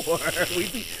be poor.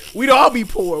 We'd all be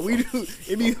poor.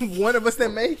 It'd be one of us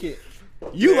that make it.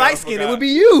 You Damn, light I skinned, it forgot- would be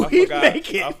you. I He'd forgot-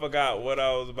 make it. I forgot what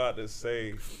I was about to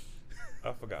say.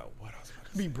 I forgot what I was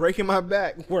about to Be breaking my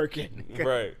back working. say.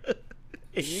 Right.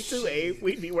 And you too, Abe.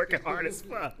 We'd be working hard as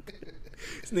fuck.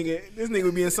 This nigga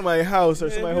would be in somebody's house or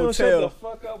Man, somebody's you don't shut the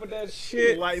hotel. fuck up with that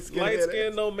shit. Light skin Light head skin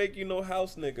ass. don't make you no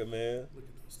house nigga, man. Look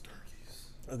at those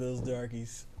turkeys. Those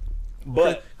darkies.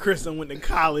 But Chris done went to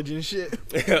college and shit.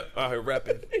 out here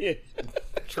rapping, Yeah.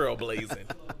 trailblazing.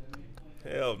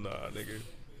 Hell nah, nigga.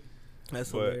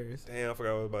 That's But hilarious. damn, I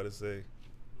forgot what I was about to say.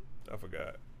 I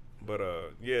forgot. But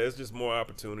yeah, it's just more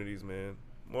opportunities, man.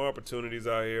 More opportunities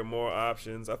out here, more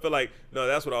options. I feel like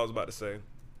that's what I was about to say.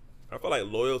 I feel like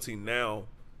loyalty now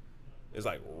is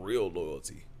like real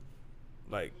loyalty.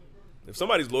 Like if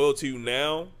somebody's loyal to you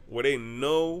now, where they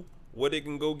know what they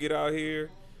can go get out here,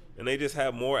 and they just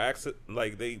have more access,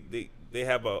 like they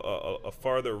have a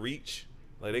farther reach,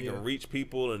 like they Yeah. can reach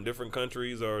people in different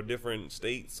countries or different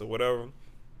states or whatever.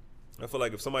 I feel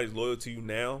like if somebody's loyal to you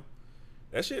now,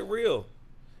 that shit real.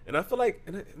 And I feel like,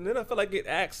 and then I feel like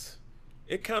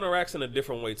it counteracts in a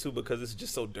different way too, because it's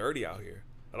just so dirty out here.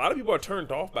 A lot of people are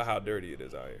turned off by how dirty it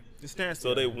is out here, Just stand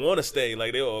so they want to stay.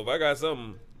 Like if I got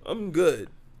something, I'm good.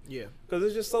 Yeah. Cause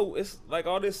it's just so, it's like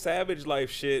all this savage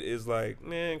life shit is like,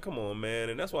 man, come on, man.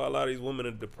 And that's why a lot of these women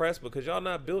are depressed, because y'all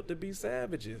not built to be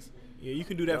savages. Yeah, you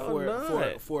can do that Y'all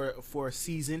not. for a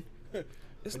season.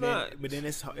 It's but not. Then, but then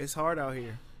it's hard out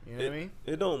here. You know what I mean?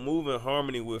 It don't move in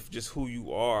harmony with just who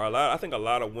you are. I think a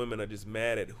lot of women are just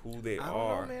mad at who they I don't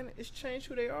are. know, man. It's changed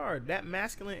who they are. That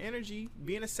masculine energy,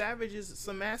 being a savage is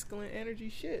some masculine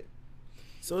energy shit.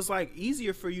 So it's like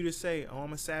easier for you to say, "Oh,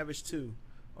 I'm a savage too,"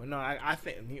 or "No, I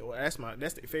think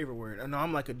that's the favorite word." Or, "No,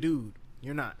 I'm like a dude."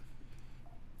 You're not.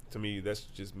 To me, that's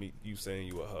just you saying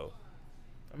you a hoe.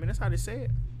 I mean, that's how they say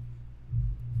it.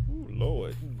 Ooh,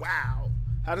 Lord. Wow.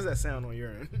 How does that sound on your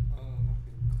end? I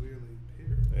can clearly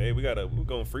hear it. Hey, we're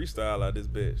gonna freestyle out this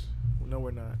bitch. No,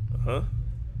 we're not. Huh?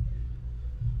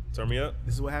 Turn me up.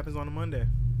 This is what happens on a Monday.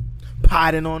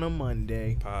 Potting on a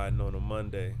Monday. Podding on a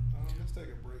Monday. Let's take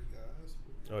a break, guys.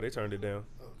 Oh, they turned it down.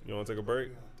 Okay. You want to take a break?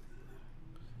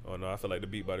 Oh no, I feel like the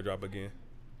beat about to drop again.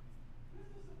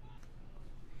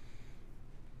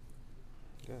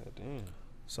 God damn.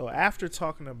 So after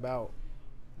talking about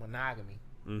monogamy,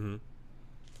 Mm-hmm.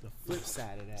 the flip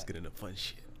side of Let's that, get into fun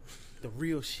shit. the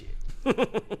real shit,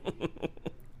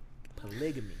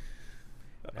 polygamy.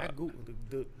 Not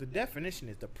the definition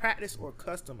is the practice or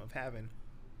custom of having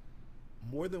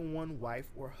more than one wife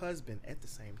or husband at the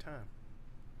same time.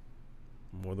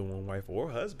 More than one wife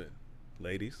or husband,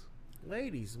 ladies.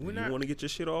 Ladies, Do we're you not want to get your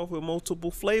shit off with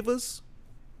multiple flavors?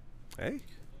 Hey.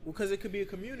 because it could be a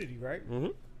community, right? Mm-hmm.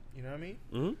 You know what I mean?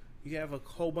 Mm-hmm. You have a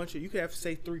whole bunch of, you could have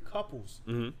say 3 couples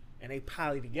Mm-hmm. and they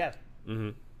poly together,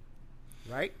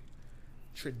 Mm-hmm. right?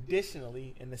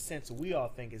 Traditionally, in the sense we all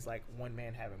think is like one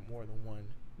man having more than one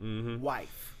Mm-hmm.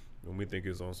 wife. When we think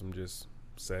it's on some just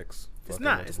sex. It's fucking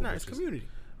not. It's multiple not. It's bitches. community.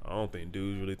 I don't think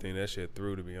dudes really think that shit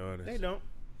through, to be honest. They don't.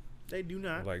 They do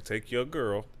not. Like, take your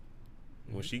girl,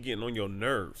 when she getting on your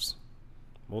nerves,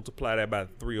 multiply that by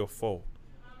 3 or 4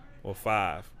 or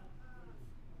 5.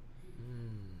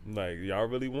 Like, y'all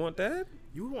really want that?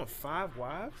 You want 5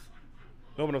 wives?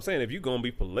 No, what I'm saying, if you're gonna be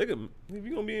be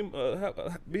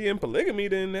in polygamy,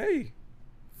 then hey,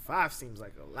 5 seems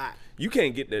like a lot. you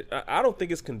can't get that. I don't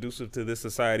think it's conducive to this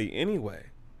society anyway.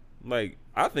 Like,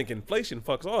 I think inflation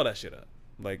fucks all that shit up.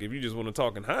 Like, if you just want to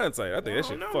talk in hindsight, I think that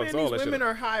shit fucks all that These shit women up.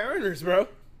 are high earners, bro.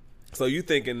 So you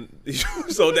thinking,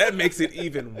 so that makes it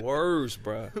even worse,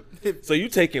 bro. So you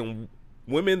taking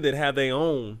women that have their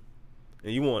own,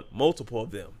 and you want multiple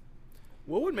of them.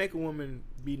 What would make a woman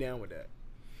be down with that?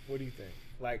 What do you think?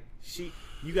 Like,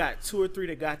 you got 2 or 3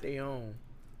 that got their own,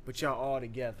 but y'all all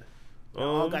together.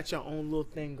 Y'all all got your own little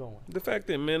thing going. The fact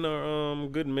that men are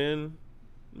good men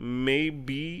may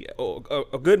be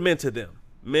good men to them.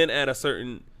 Men at a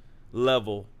certain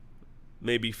level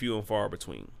may be few and far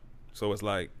between. So it's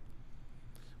like,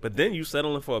 but then you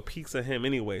settling for a piece of him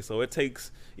anyway. So it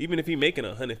takes, even if he making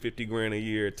 $150,000 a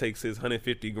year, it takes his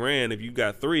 $150,000. If you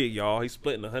got 3 of y'all, he's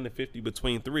splitting $150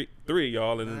 between three of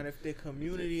y'all. And not if the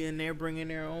community and they're bringing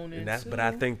their own in. and that's, but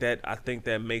I think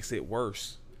that makes it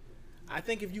worse. I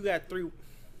think if you got 3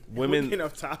 Women, we're getting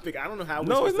off topic. I don't know how.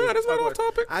 No, it's not. It's not off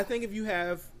topic. I think if you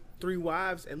have 3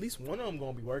 wives, at least one of them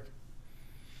gonna be working.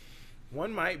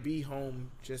 One might be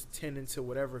home just tending to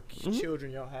whatever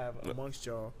children y'all have amongst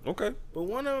y'all. Okay. But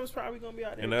one of them is probably gonna be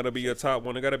out there. And that'll be your top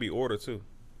one. It gotta be order too.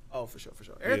 Oh, for sure.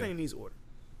 Everything needs order.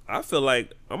 I feel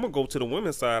like I'm gonna go to the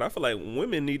women's side. I feel like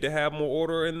women need to have more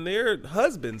order in their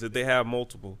husbands if they have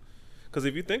multiple. Because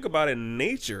if you think about it,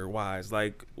 nature wise,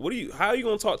 like, how are you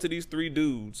gonna talk to these 3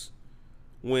 dudes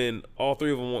when all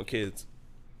 3 of them want kids?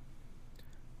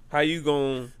 How you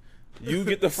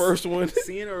get the first one?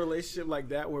 Seeing a relationship like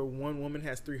that where one woman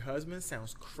has 3 husbands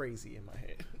sounds crazy in my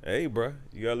head. Hey, bro,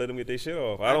 you gotta let them get their shit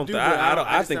off. I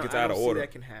think it's out of order.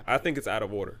 That can happen. I think it's out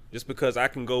of order. Just because I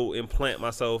can go implant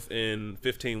myself in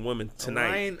 15 women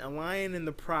tonight. A lion in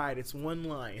the pride. It's one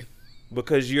lion.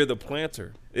 Because you're the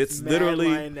planter. It's Mad literally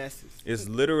lionesses. It's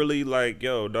literally like,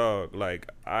 yo, dog, like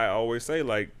I always say,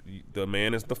 like, the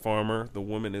man is the farmer, the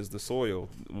woman is the soil.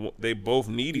 They both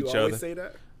need each other. You always say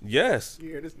that? Yes. You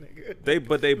hear this nigga? They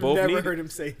both Never need heard him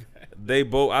say that. They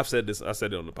both, I said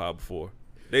it on the pod before.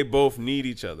 They both need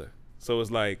each other. So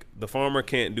it's like the farmer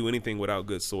can't do anything without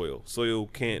good soil. Soil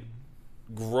can't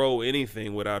grow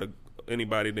anything without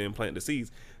anybody to implant the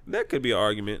seeds. That could be an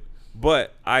argument.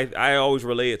 But I always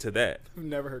relate it to that. I've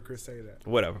never heard Chris say that.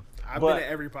 Whatever. I've been at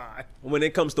every pod. When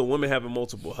it comes to women having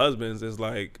multiple husbands, it's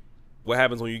like, what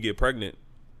happens when you get pregnant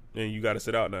and you got to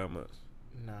sit out 9 months?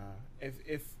 Nah.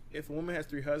 If a woman has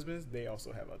 3 husbands, they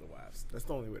also have other wives. That's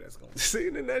the only way that's going. See,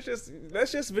 then that's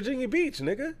just Virginia Beach,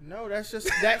 nigga. No, that's your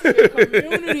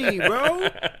community, bro.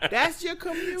 That's your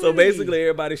community. So basically,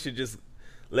 everybody should just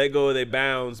let go of their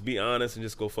bounds, be honest, and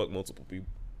just go fuck multiple people.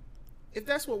 If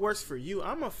that's what works for you,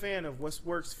 I'm a fan of what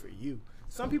works for you.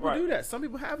 Some people do that. Some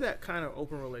people have that kind of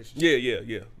open relationship.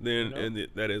 Yeah. Then and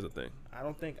that is a thing. I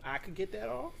don't think I could get that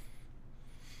off.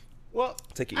 Well,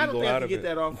 take your I don't ego think I out can of get it.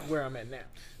 that off where I'm at now.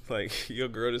 Like, your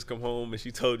girl just come home and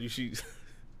she told you she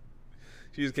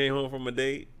just came home from a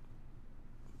date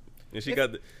and she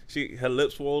got her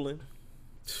lips swollen.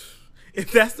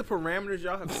 If that's the parameters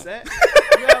y'all have set,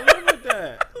 you gotta live with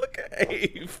that. Look at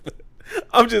Abe.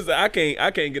 I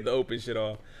can't get the open shit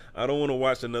off. I don't want to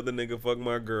watch another nigga fuck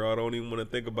my girl. I don't even want to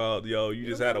think about, you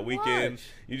just had a weekend. Watch.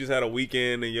 You just had a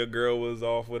weekend and your girl was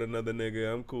off with another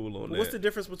nigga. I'm cool on that. What's the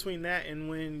difference between that and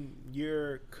when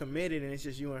you're committed and it's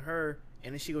just you and her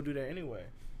and then she go do that anyway?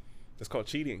 It's called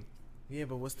cheating. Yeah,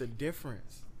 but what's the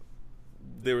difference?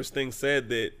 There was things said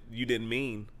that you didn't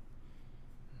mean.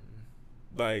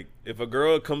 Like, if a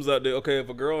girl comes up there, if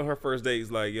a girl on her first date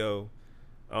is like, yo,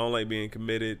 I don't like being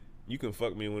committed. You can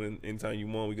fuck me anytime you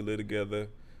want. We can live together.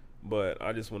 But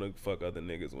I just want to fuck other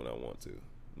niggas when I want to.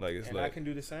 Like, it's and like, I can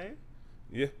do the same?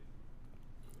 Yeah.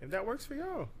 If that works for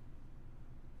y'all.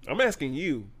 I'm asking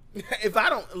you. If I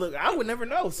don't, look, I would never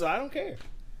know, so I don't care.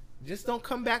 Just don't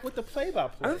come back with the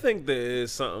play-by-play. I think there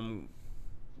is something,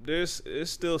 it's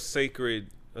still a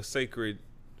sacred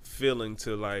feeling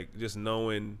to, like, just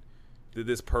knowing that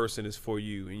this person is for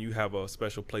you and you have a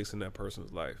special place in that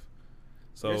person's life.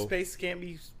 So your place can't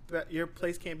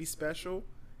be special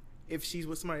if she's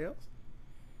with somebody else.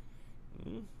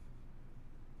 You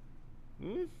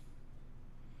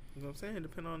know what I'm saying?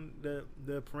 Depending on the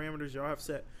parameters y'all have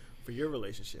set for your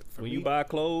relationship. For when me, you buy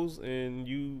clothes and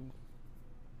you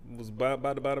was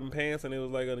about to buy them pants and it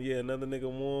was like, another nigga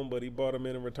won, but he bought them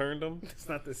in and returned them. It's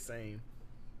not the same.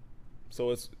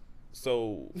 So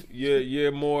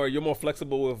you're more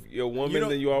flexible with your woman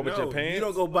than you are with your pants. You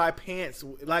don't go buy pants.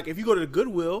 Like, if you go to the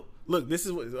Goodwill, look, this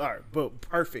is what. All right, but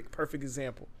perfect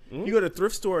example. You go to the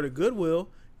thrift store or the Goodwill,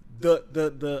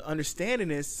 The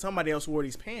understanding is somebody else wore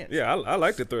these pants. Yeah, I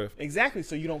like the thrift. Exactly.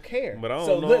 So you don't care. But I don't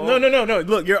so know. No.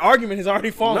 Look, your argument has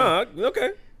already fallen. Nah,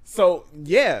 okay. So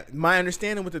yeah, my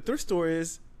understanding with the thrift store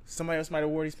is somebody else might have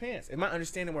wore these pants. And my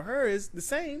understanding with her is the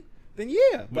same. Then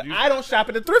yeah, but I don't shop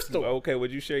at the thrift store. Okay,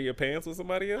 would you share your pants with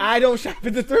somebody else? I don't shop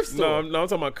at the thrift store. No, I'm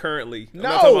talking about currently. I'm No,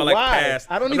 not talking about like why? past.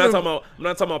 I don't I'm even-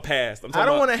 not talking about past. I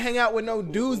don't want to hang out with no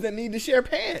dudes that need to share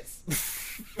pants.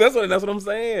 That's what I'm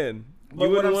saying. But You what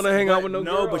wouldn't I'm want to s- hang but out with no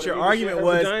girl but that your need to argument share her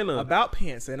was vagina. about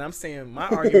pants, and I'm saying my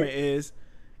argument is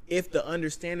if the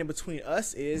understanding between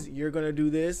us is you're gonna do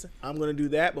this, I'm gonna do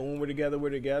that, but when we're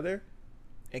together,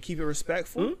 and keep it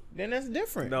respectful, then that's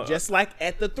different. No, just like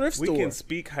at the thrift We store. can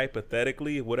speak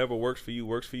hypothetically. Whatever works for you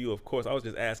works for you. Of course, I was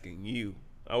just asking you.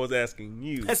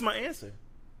 That's my answer.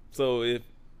 So if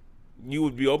you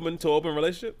would be open to open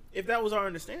relationship, If that was our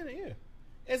understanding, yeah.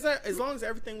 As long as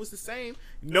everything was the same,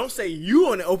 don't say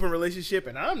you in an open relationship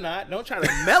and I'm not. Don't try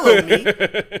to mellow me.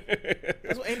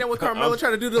 Ain't that what Carmella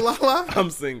tried to do to Lala? I'm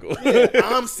single. Yeah,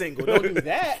 I'm single. Don't do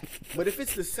that. But if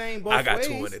it's the same both I got ways,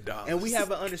 $200. and we have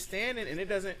an understanding, and it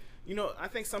doesn't, I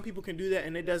think some people can do that,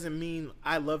 and it doesn't mean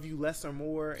I love you less or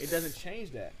more. It doesn't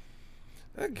change that.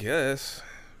 I guess.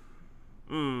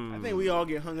 I think we all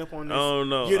get hung up on this. I don't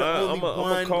know. You're the I'm only gonna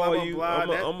one. call blah, blah, you.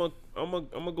 blah. I'm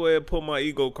gonna go ahead and put my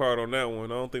ego card on that one.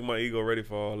 I don't think my ego ready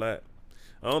for all that.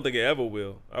 I don't think it ever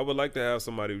will. I would like to have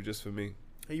somebody who's just for me.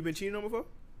 Have you been cheated on before?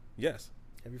 Yes.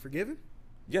 Have you forgiven?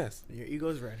 Yes. Your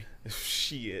ego's ready.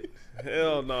 Shit.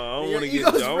 Hell no. I don't Your want to get.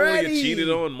 ego's I don't want to get ready. cheated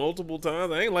on multiple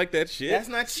times. I ain't like that shit. That's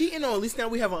not cheating on. At least now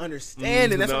we have an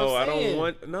understanding. That's no, what I'm saying. I don't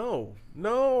want.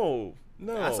 No.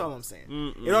 That's all I'm saying.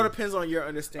 Mm-mm. It all depends on your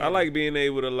understanding. I like being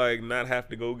able to like not have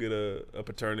to go get a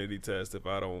paternity test if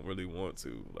I don't really want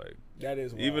to. Like that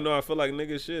is wild. even though I feel like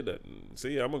niggas should.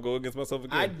 See, I'm gonna go against myself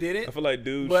again. I didn't. I feel like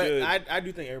dudes but should. I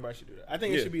do think everybody should do that. I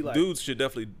think it should be like dudes should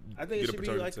definitely. I think it get a should be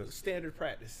paternity like test. standard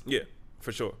practice. Yeah,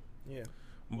 for sure. Yeah.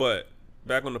 But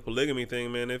back on the polygamy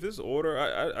thing, man. If it's order,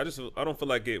 I don't feel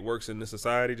like it works in this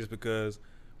society just because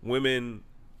women.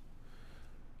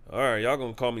 All right, y'all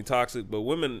gonna call me toxic, but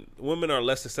women are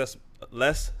less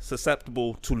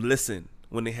susceptible to listen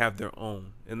when they have their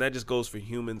own, and that just goes for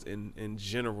humans in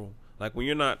general. Like when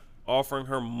you're not offering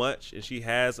her much and she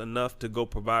has enough to go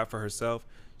provide for herself,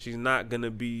 she's gonna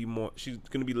be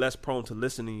less prone to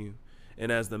listen to you.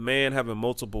 And as the man having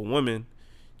multiple women,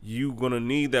 you're gonna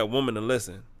need that woman to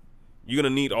listen. You're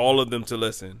gonna need all of them to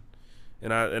listen.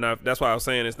 And I that's why I was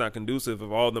saying it's not conducive if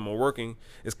all of them are working.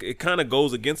 It kind of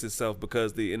goes against itself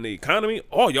because in the economy,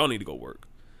 all y'all need to go work.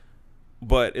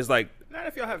 But it's like not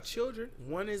if y'all have children.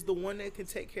 One is the one that can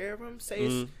take care of them. Say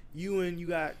it's you and you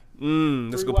got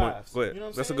that's a good wives. point. Go ahead. You know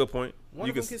what I'm That's a saying? good point. one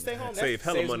You of them can stay home. save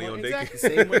hella saves money on exactly,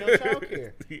 daycare. save money on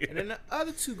childcare. Yeah. And then the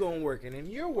other two going working, and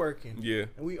you're working. Yeah.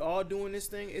 And we all doing this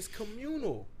thing. It's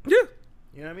communal. Yeah.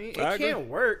 You know what I mean? It I agree. can't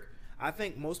work. I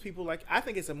think most people I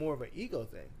think it's a more of an ego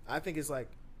thing. I think it's like,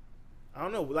 I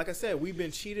don't know. Like I said, we've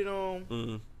been cheated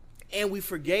on, and we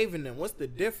forgiven them. What's the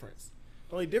difference?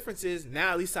 The only difference is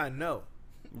now at least I know.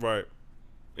 Right.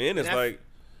 And it's And like,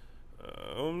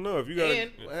 I don't know if you got.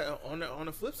 And on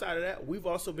the flip side of that, we've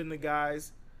also been the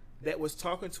guys that was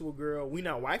talking to a girl. We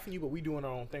not wifing you, but we doing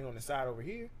our own thing on the side over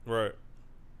here. Right.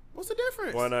 What's the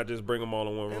difference? Why not just bring them all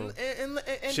in one room?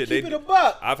 And Shit, keep it a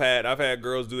buck. I've had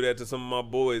girls do that to some of my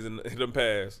boys in the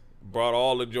past. Brought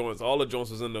all the joints. All the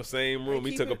joints was in the same room.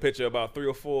 He keep took a it- picture about 3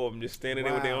 or 4 of them just standing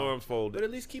there with their Wow. arms folded. But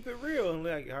at least keep it real and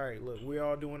like, all right, look, we're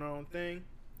all doing our own thing,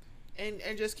 and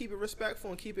just keep it respectful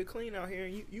and keep it clean out here.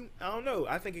 And you, I don't know.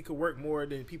 I think it could work more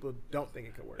than people don't think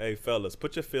it could work. Hey fellas,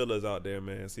 put your feelers out there,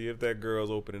 man. See if that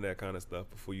girl's open to that kind of stuff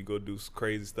before you go do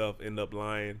crazy stuff. End up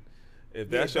lying. If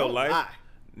that's your don't life, lie.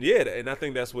 yeah. And I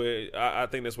think that's where I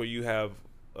think that's where you have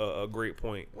a great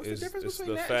point. What's the difference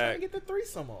between that and trying to get the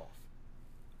threesome off?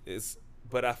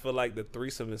 But I feel like the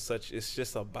threesome is it's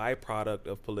just a byproduct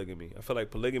of polygamy. I feel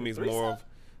like polygamy is more of,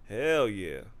 hell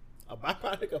yeah. A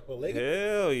byproduct of polygamy.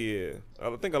 Hell yeah.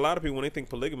 I think a lot of people, when they think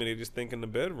polygamy, they just think in the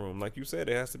bedroom. Like you said,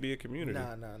 it has to be a community.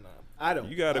 Nah. I don't.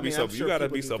 You gotta I be mean, I'm sure you gotta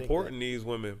people be do think supporting that. these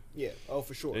women. Yeah. Oh,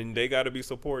 for sure. And they gotta be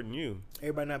supporting you.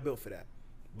 Everybody not built for that.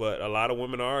 But a lot of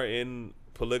women are in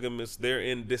polygamous, they're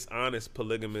in dishonest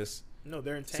polygamous No,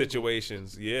 they're entangled.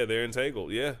 situations. Yeah, they're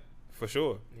entangled. Yeah, for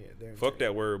sure. Yeah, they're Fuck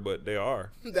that word, but they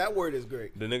are. That word is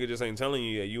great. The nigga just ain't telling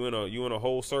you yet. You in a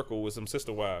whole circle with some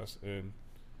sister wives, and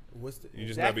What's the, You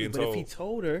just not being But if he told.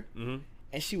 told her Mhm.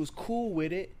 and she was cool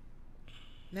with it,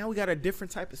 now we got a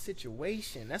different type of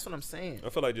situation. That's what I'm saying. I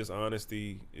feel like just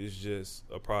honesty is just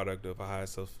a product of a high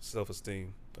self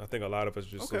esteem. I think a lot of us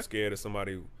are just so Okay. scared of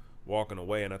somebody walking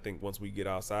away. And I think once we get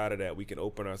outside of that, we can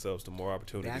open ourselves to more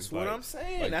opportunities. That's what I'm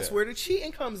saying. like That's that. where the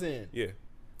cheating comes in. Yeah.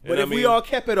 But And if we all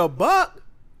kept it a buck,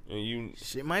 and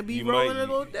shit might be you rolling might- a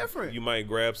little different. you might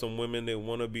grab some women that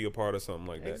want to be a part of something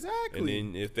like that. Exactly. And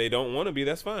then if they don't want to be,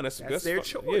 that's fine. That's their Yeah,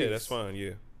 choice. that's fine.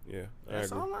 Yeah. I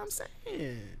That's agree. all I'm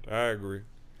saying. I agree.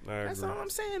 That's all I'm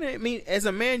saying. I mean, as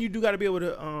a man, you do got to be able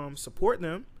to support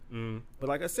them. Mm. But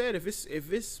like I said, if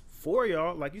it's for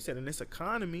y'all, like you said, in this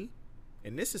economy,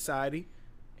 in this society,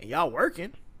 and y'all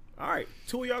working, all right,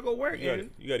 2 of y'all go work. You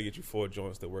got to get you 4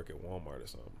 joints that work at Walmart or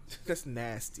something. That's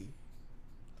nasty.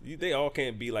 They all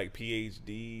can't be like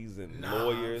PhDs and Nah,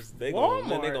 lawyers. They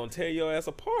Walmart. gonna tear your ass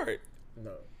apart.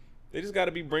 No. They just got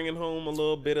to be bringing home a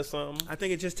little bit of something. I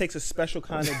think it just takes a special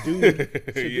kind of dude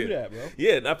to Yeah. do that, bro.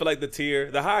 Yeah, and I feel like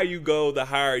the higher you go, the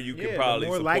higher you can probably the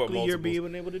more support likely you're multiples.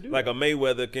 being able to do Like that. a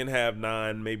Mayweather can have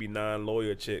 9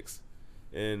 lawyer chicks,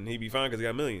 and he be fine because he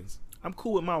got millions. I'm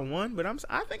cool with my one, but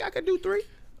I think I could do 3.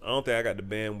 I don't think I got the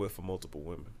bandwidth for multiple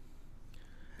women.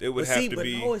 It would But have to but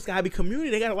be. no, it's gotta be community.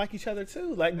 They gotta like each other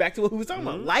too. Like back to what we was talking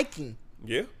about, liking.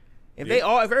 Yeah, If Yeah. they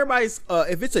all, if everybody's,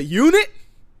 if it's a unit,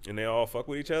 and they all fuck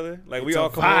with each other. Like we It's a all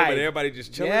come home vibe. and everybody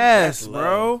just chilling. yes, That's love.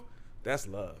 bro. That's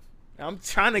love. I'm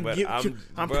trying to But get. I'm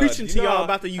bruh, preaching you to know, y'all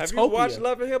about the utopia. Have you watched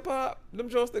Love and Hip Hop? Them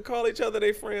joints that call each other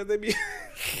they friends. They be.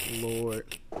 Lord,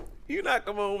 You not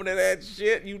come home to that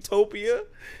shit, Utopia.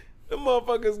 The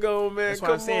motherfuckers gone, man. that's why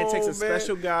come I'm saying it takes a on,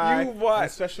 special man. guy, You've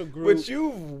watched, a special group. but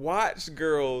you've watched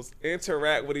girls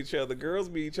interact with each other. Girls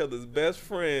be each other's best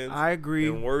friends. I agree.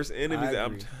 And worst enemies. I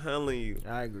I'm agree. telling you.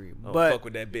 I agree, Don't but fuck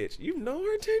with that bitch. You know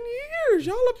her 10 years.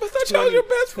 Y'all are such y'all your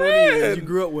best 20 years, friend. you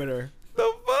grew up with her.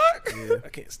 The fuck? Yeah. I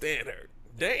can't stand her.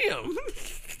 Damn.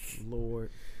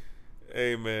 Lord,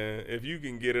 Hey man, if you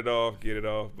can get it off, get it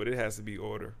off. But it has to be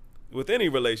order. With any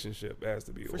relationship, it has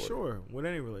to be for order. sure, with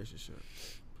any relationship.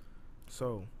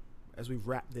 So, as we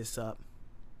wrap this up,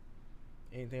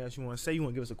 anything else you want to say? You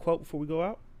want to give us a quote before we go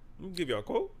out? Let me give y'all a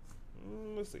quote.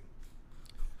 Let's see.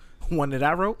 One that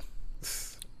I wrote.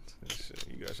 Shit,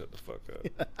 you gotta shut the fuck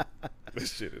up.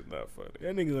 This shit is not funny.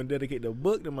 That nigga gonna dedicate the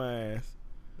book to my ass.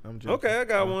 I'm joking. Okay, I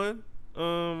got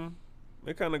one.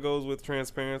 It kind of goes with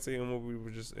transparency and what we were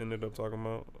just ended up talking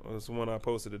about. It's one I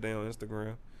posted today on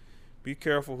Instagram. Be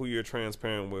careful who you're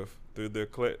transparent with.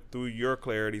 Through your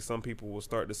clarity, some people will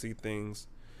start to see things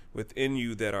within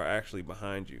you that are actually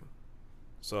behind you.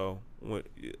 So,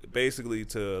 basically,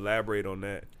 to elaborate on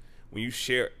that, when you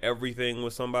share everything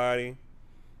with somebody,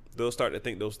 they'll start to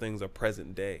think those things are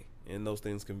present day, and those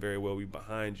things can very well be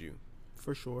behind you.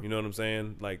 For sure. You know what I'm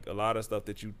saying? Like a lot of stuff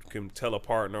that you can tell a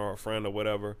partner or a friend or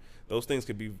whatever, those things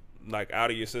could be like out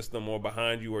of your system or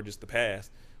behind you or just the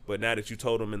past. But now that you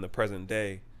told them in the present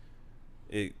day,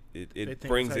 it think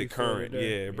brings it's how you it feel current. Yeah,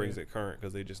 today. it brings Yeah. it current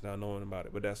because they just not knowing about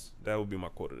it. But that would be my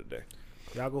quote of the day.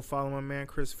 Y'all go follow my man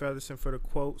Chris Featherson for the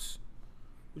quotes.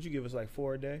 Would you give us like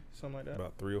 4 a day, something like that?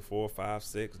 About 3 or 4, 5,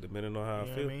 6, depending on how You I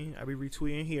know feel. what I mean? I be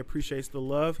retweeting. He appreciates the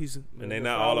love. He's And the they're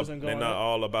not followers and going up.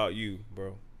 all about you,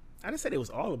 bro. I didn't say it was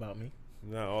all about me.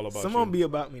 Not all about Some of them you. be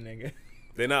about me, nigga.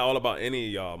 They're not all about any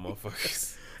of y'all,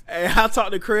 motherfuckers. Hey, I'll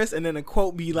talk to Chris, and then a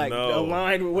quote be like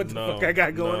aligned with what the fuck I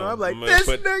got going on. I'm like, this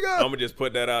nigga. I'm gonna just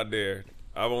put that out there.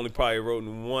 I've only probably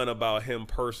written one about him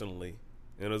personally,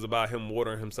 and it was about him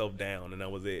watering himself down, and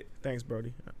that was it. Thanks,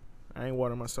 Brody. I ain't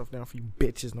watering myself down for you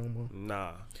bitches no more.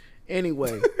 Nah.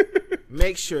 Anyway,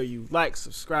 make sure you like,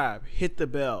 subscribe, hit the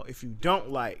bell. If you don't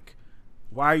like,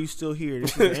 why are you still here?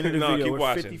 This is the end of the No, video. keep We're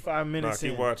watching. 55 minutes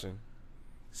keep in. watching.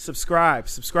 Subscribe.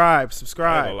 I ain't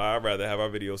gonna lie, I'd rather have our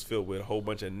videos filled with a whole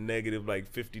bunch of negative, like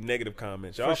 50 negative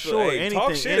comments. Y'all For sure. hey, Anything.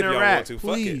 talk shit Interact, if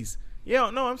y'all want to. please. Yeah,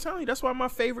 no, I'm telling you. That's why my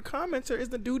favorite commenter is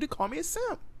the dude that called me a simp.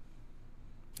 Fuck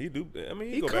it. He do. I mean,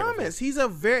 He go back and comments. He's a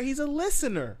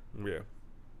listener. forth.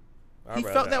 Yeah. He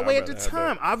felt that way at the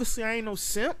time. Obviously, I ain't no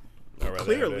simp.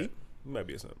 Clearly. You might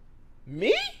be a simp.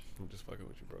 Me? I'm just fucking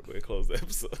with you, bro. Go ahead, close the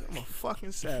episode. I'm a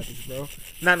fucking savage, bro.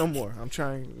 Not no more. I'm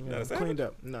trying, Not a savage? cleaned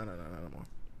up. No, not no more.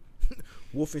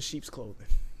 Wolf in sheep's clothing.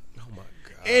 Oh my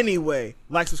god. Anyway,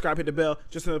 like, subscribe, hit the bell.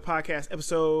 Just another podcast,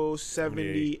 episode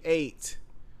 78.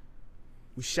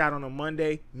 We shot on a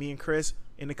Monday. Me and Chris.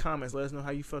 In the comments, let us know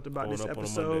how you felt about Pulling this up on a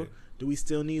episode. Monday. Do we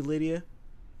still need Lydia?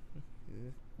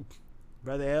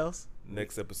 Brother Els?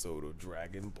 Next episode of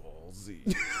Dragon Ball Z.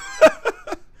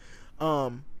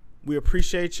 We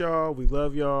appreciate y'all. We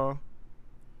love y'all.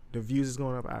 The views is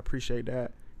going up. I appreciate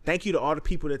that. Thank you to all the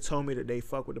people that told me that they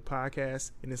fuck with the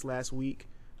podcast in this last week.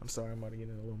 I'm sorry, I'm about to get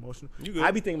a little emotional. You good. I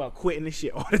be thinking about quitting this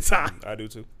shit all the time. I do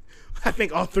too. I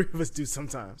think all 3 of us do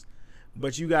sometimes.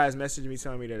 But you guys messaging me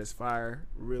telling me that it's fire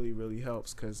really, really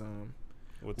helps because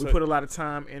we put a lot of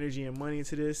time, energy, and money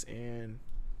into this, and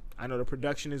I know the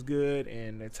production is good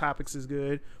and the topics is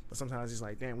good, but sometimes it's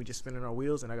like, damn, we just spinning our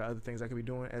wheels, and I got other things I could be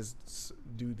doing, as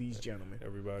do these gentlemen.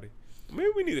 Everybody. Maybe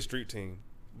we need a street team.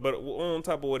 But on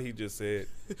top of what he just said,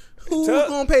 Who's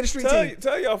gonna pay the street team?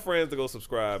 Tell y'all friends to go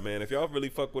subscribe, man. If y'all really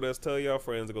fuck with us, tell y'all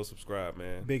friends to go subscribe,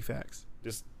 man. Big facts.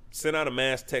 Just send out a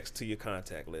mass text to your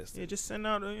contact list. Yeah, just send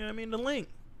out, you know what I mean, the link.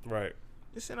 Right.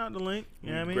 Just send out the link. You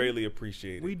know what I mean? Greatly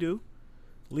appreciate it. We do.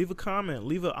 Leave a comment.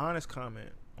 Leave an honest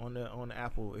comment on the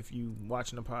Apple if you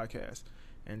watching the podcast,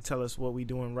 and tell us what we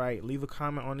doing right. Leave a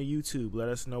comment on the YouTube. Let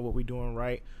us know what we doing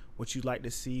right, what you'd like to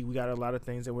see. We got a lot of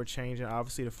things that we're changing.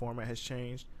 Obviously, the format has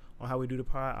changed on how we do the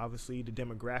pod. Obviously, the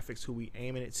demographics, who we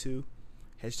aiming it to,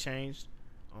 has changed.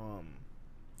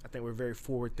 I think we're very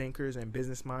forward thinkers and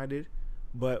business minded,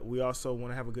 but we also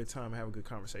want to have a good time and have a good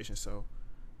conversation. So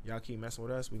y'all keep messing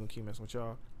with us. We're going to keep messing with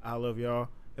y'all. I love y'all.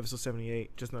 Episode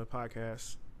 78, just another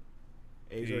podcast.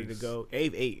 Abe's ready to go.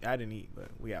 Abe ate. I didn't eat, but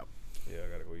we out. Yeah, I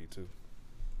got to go eat too.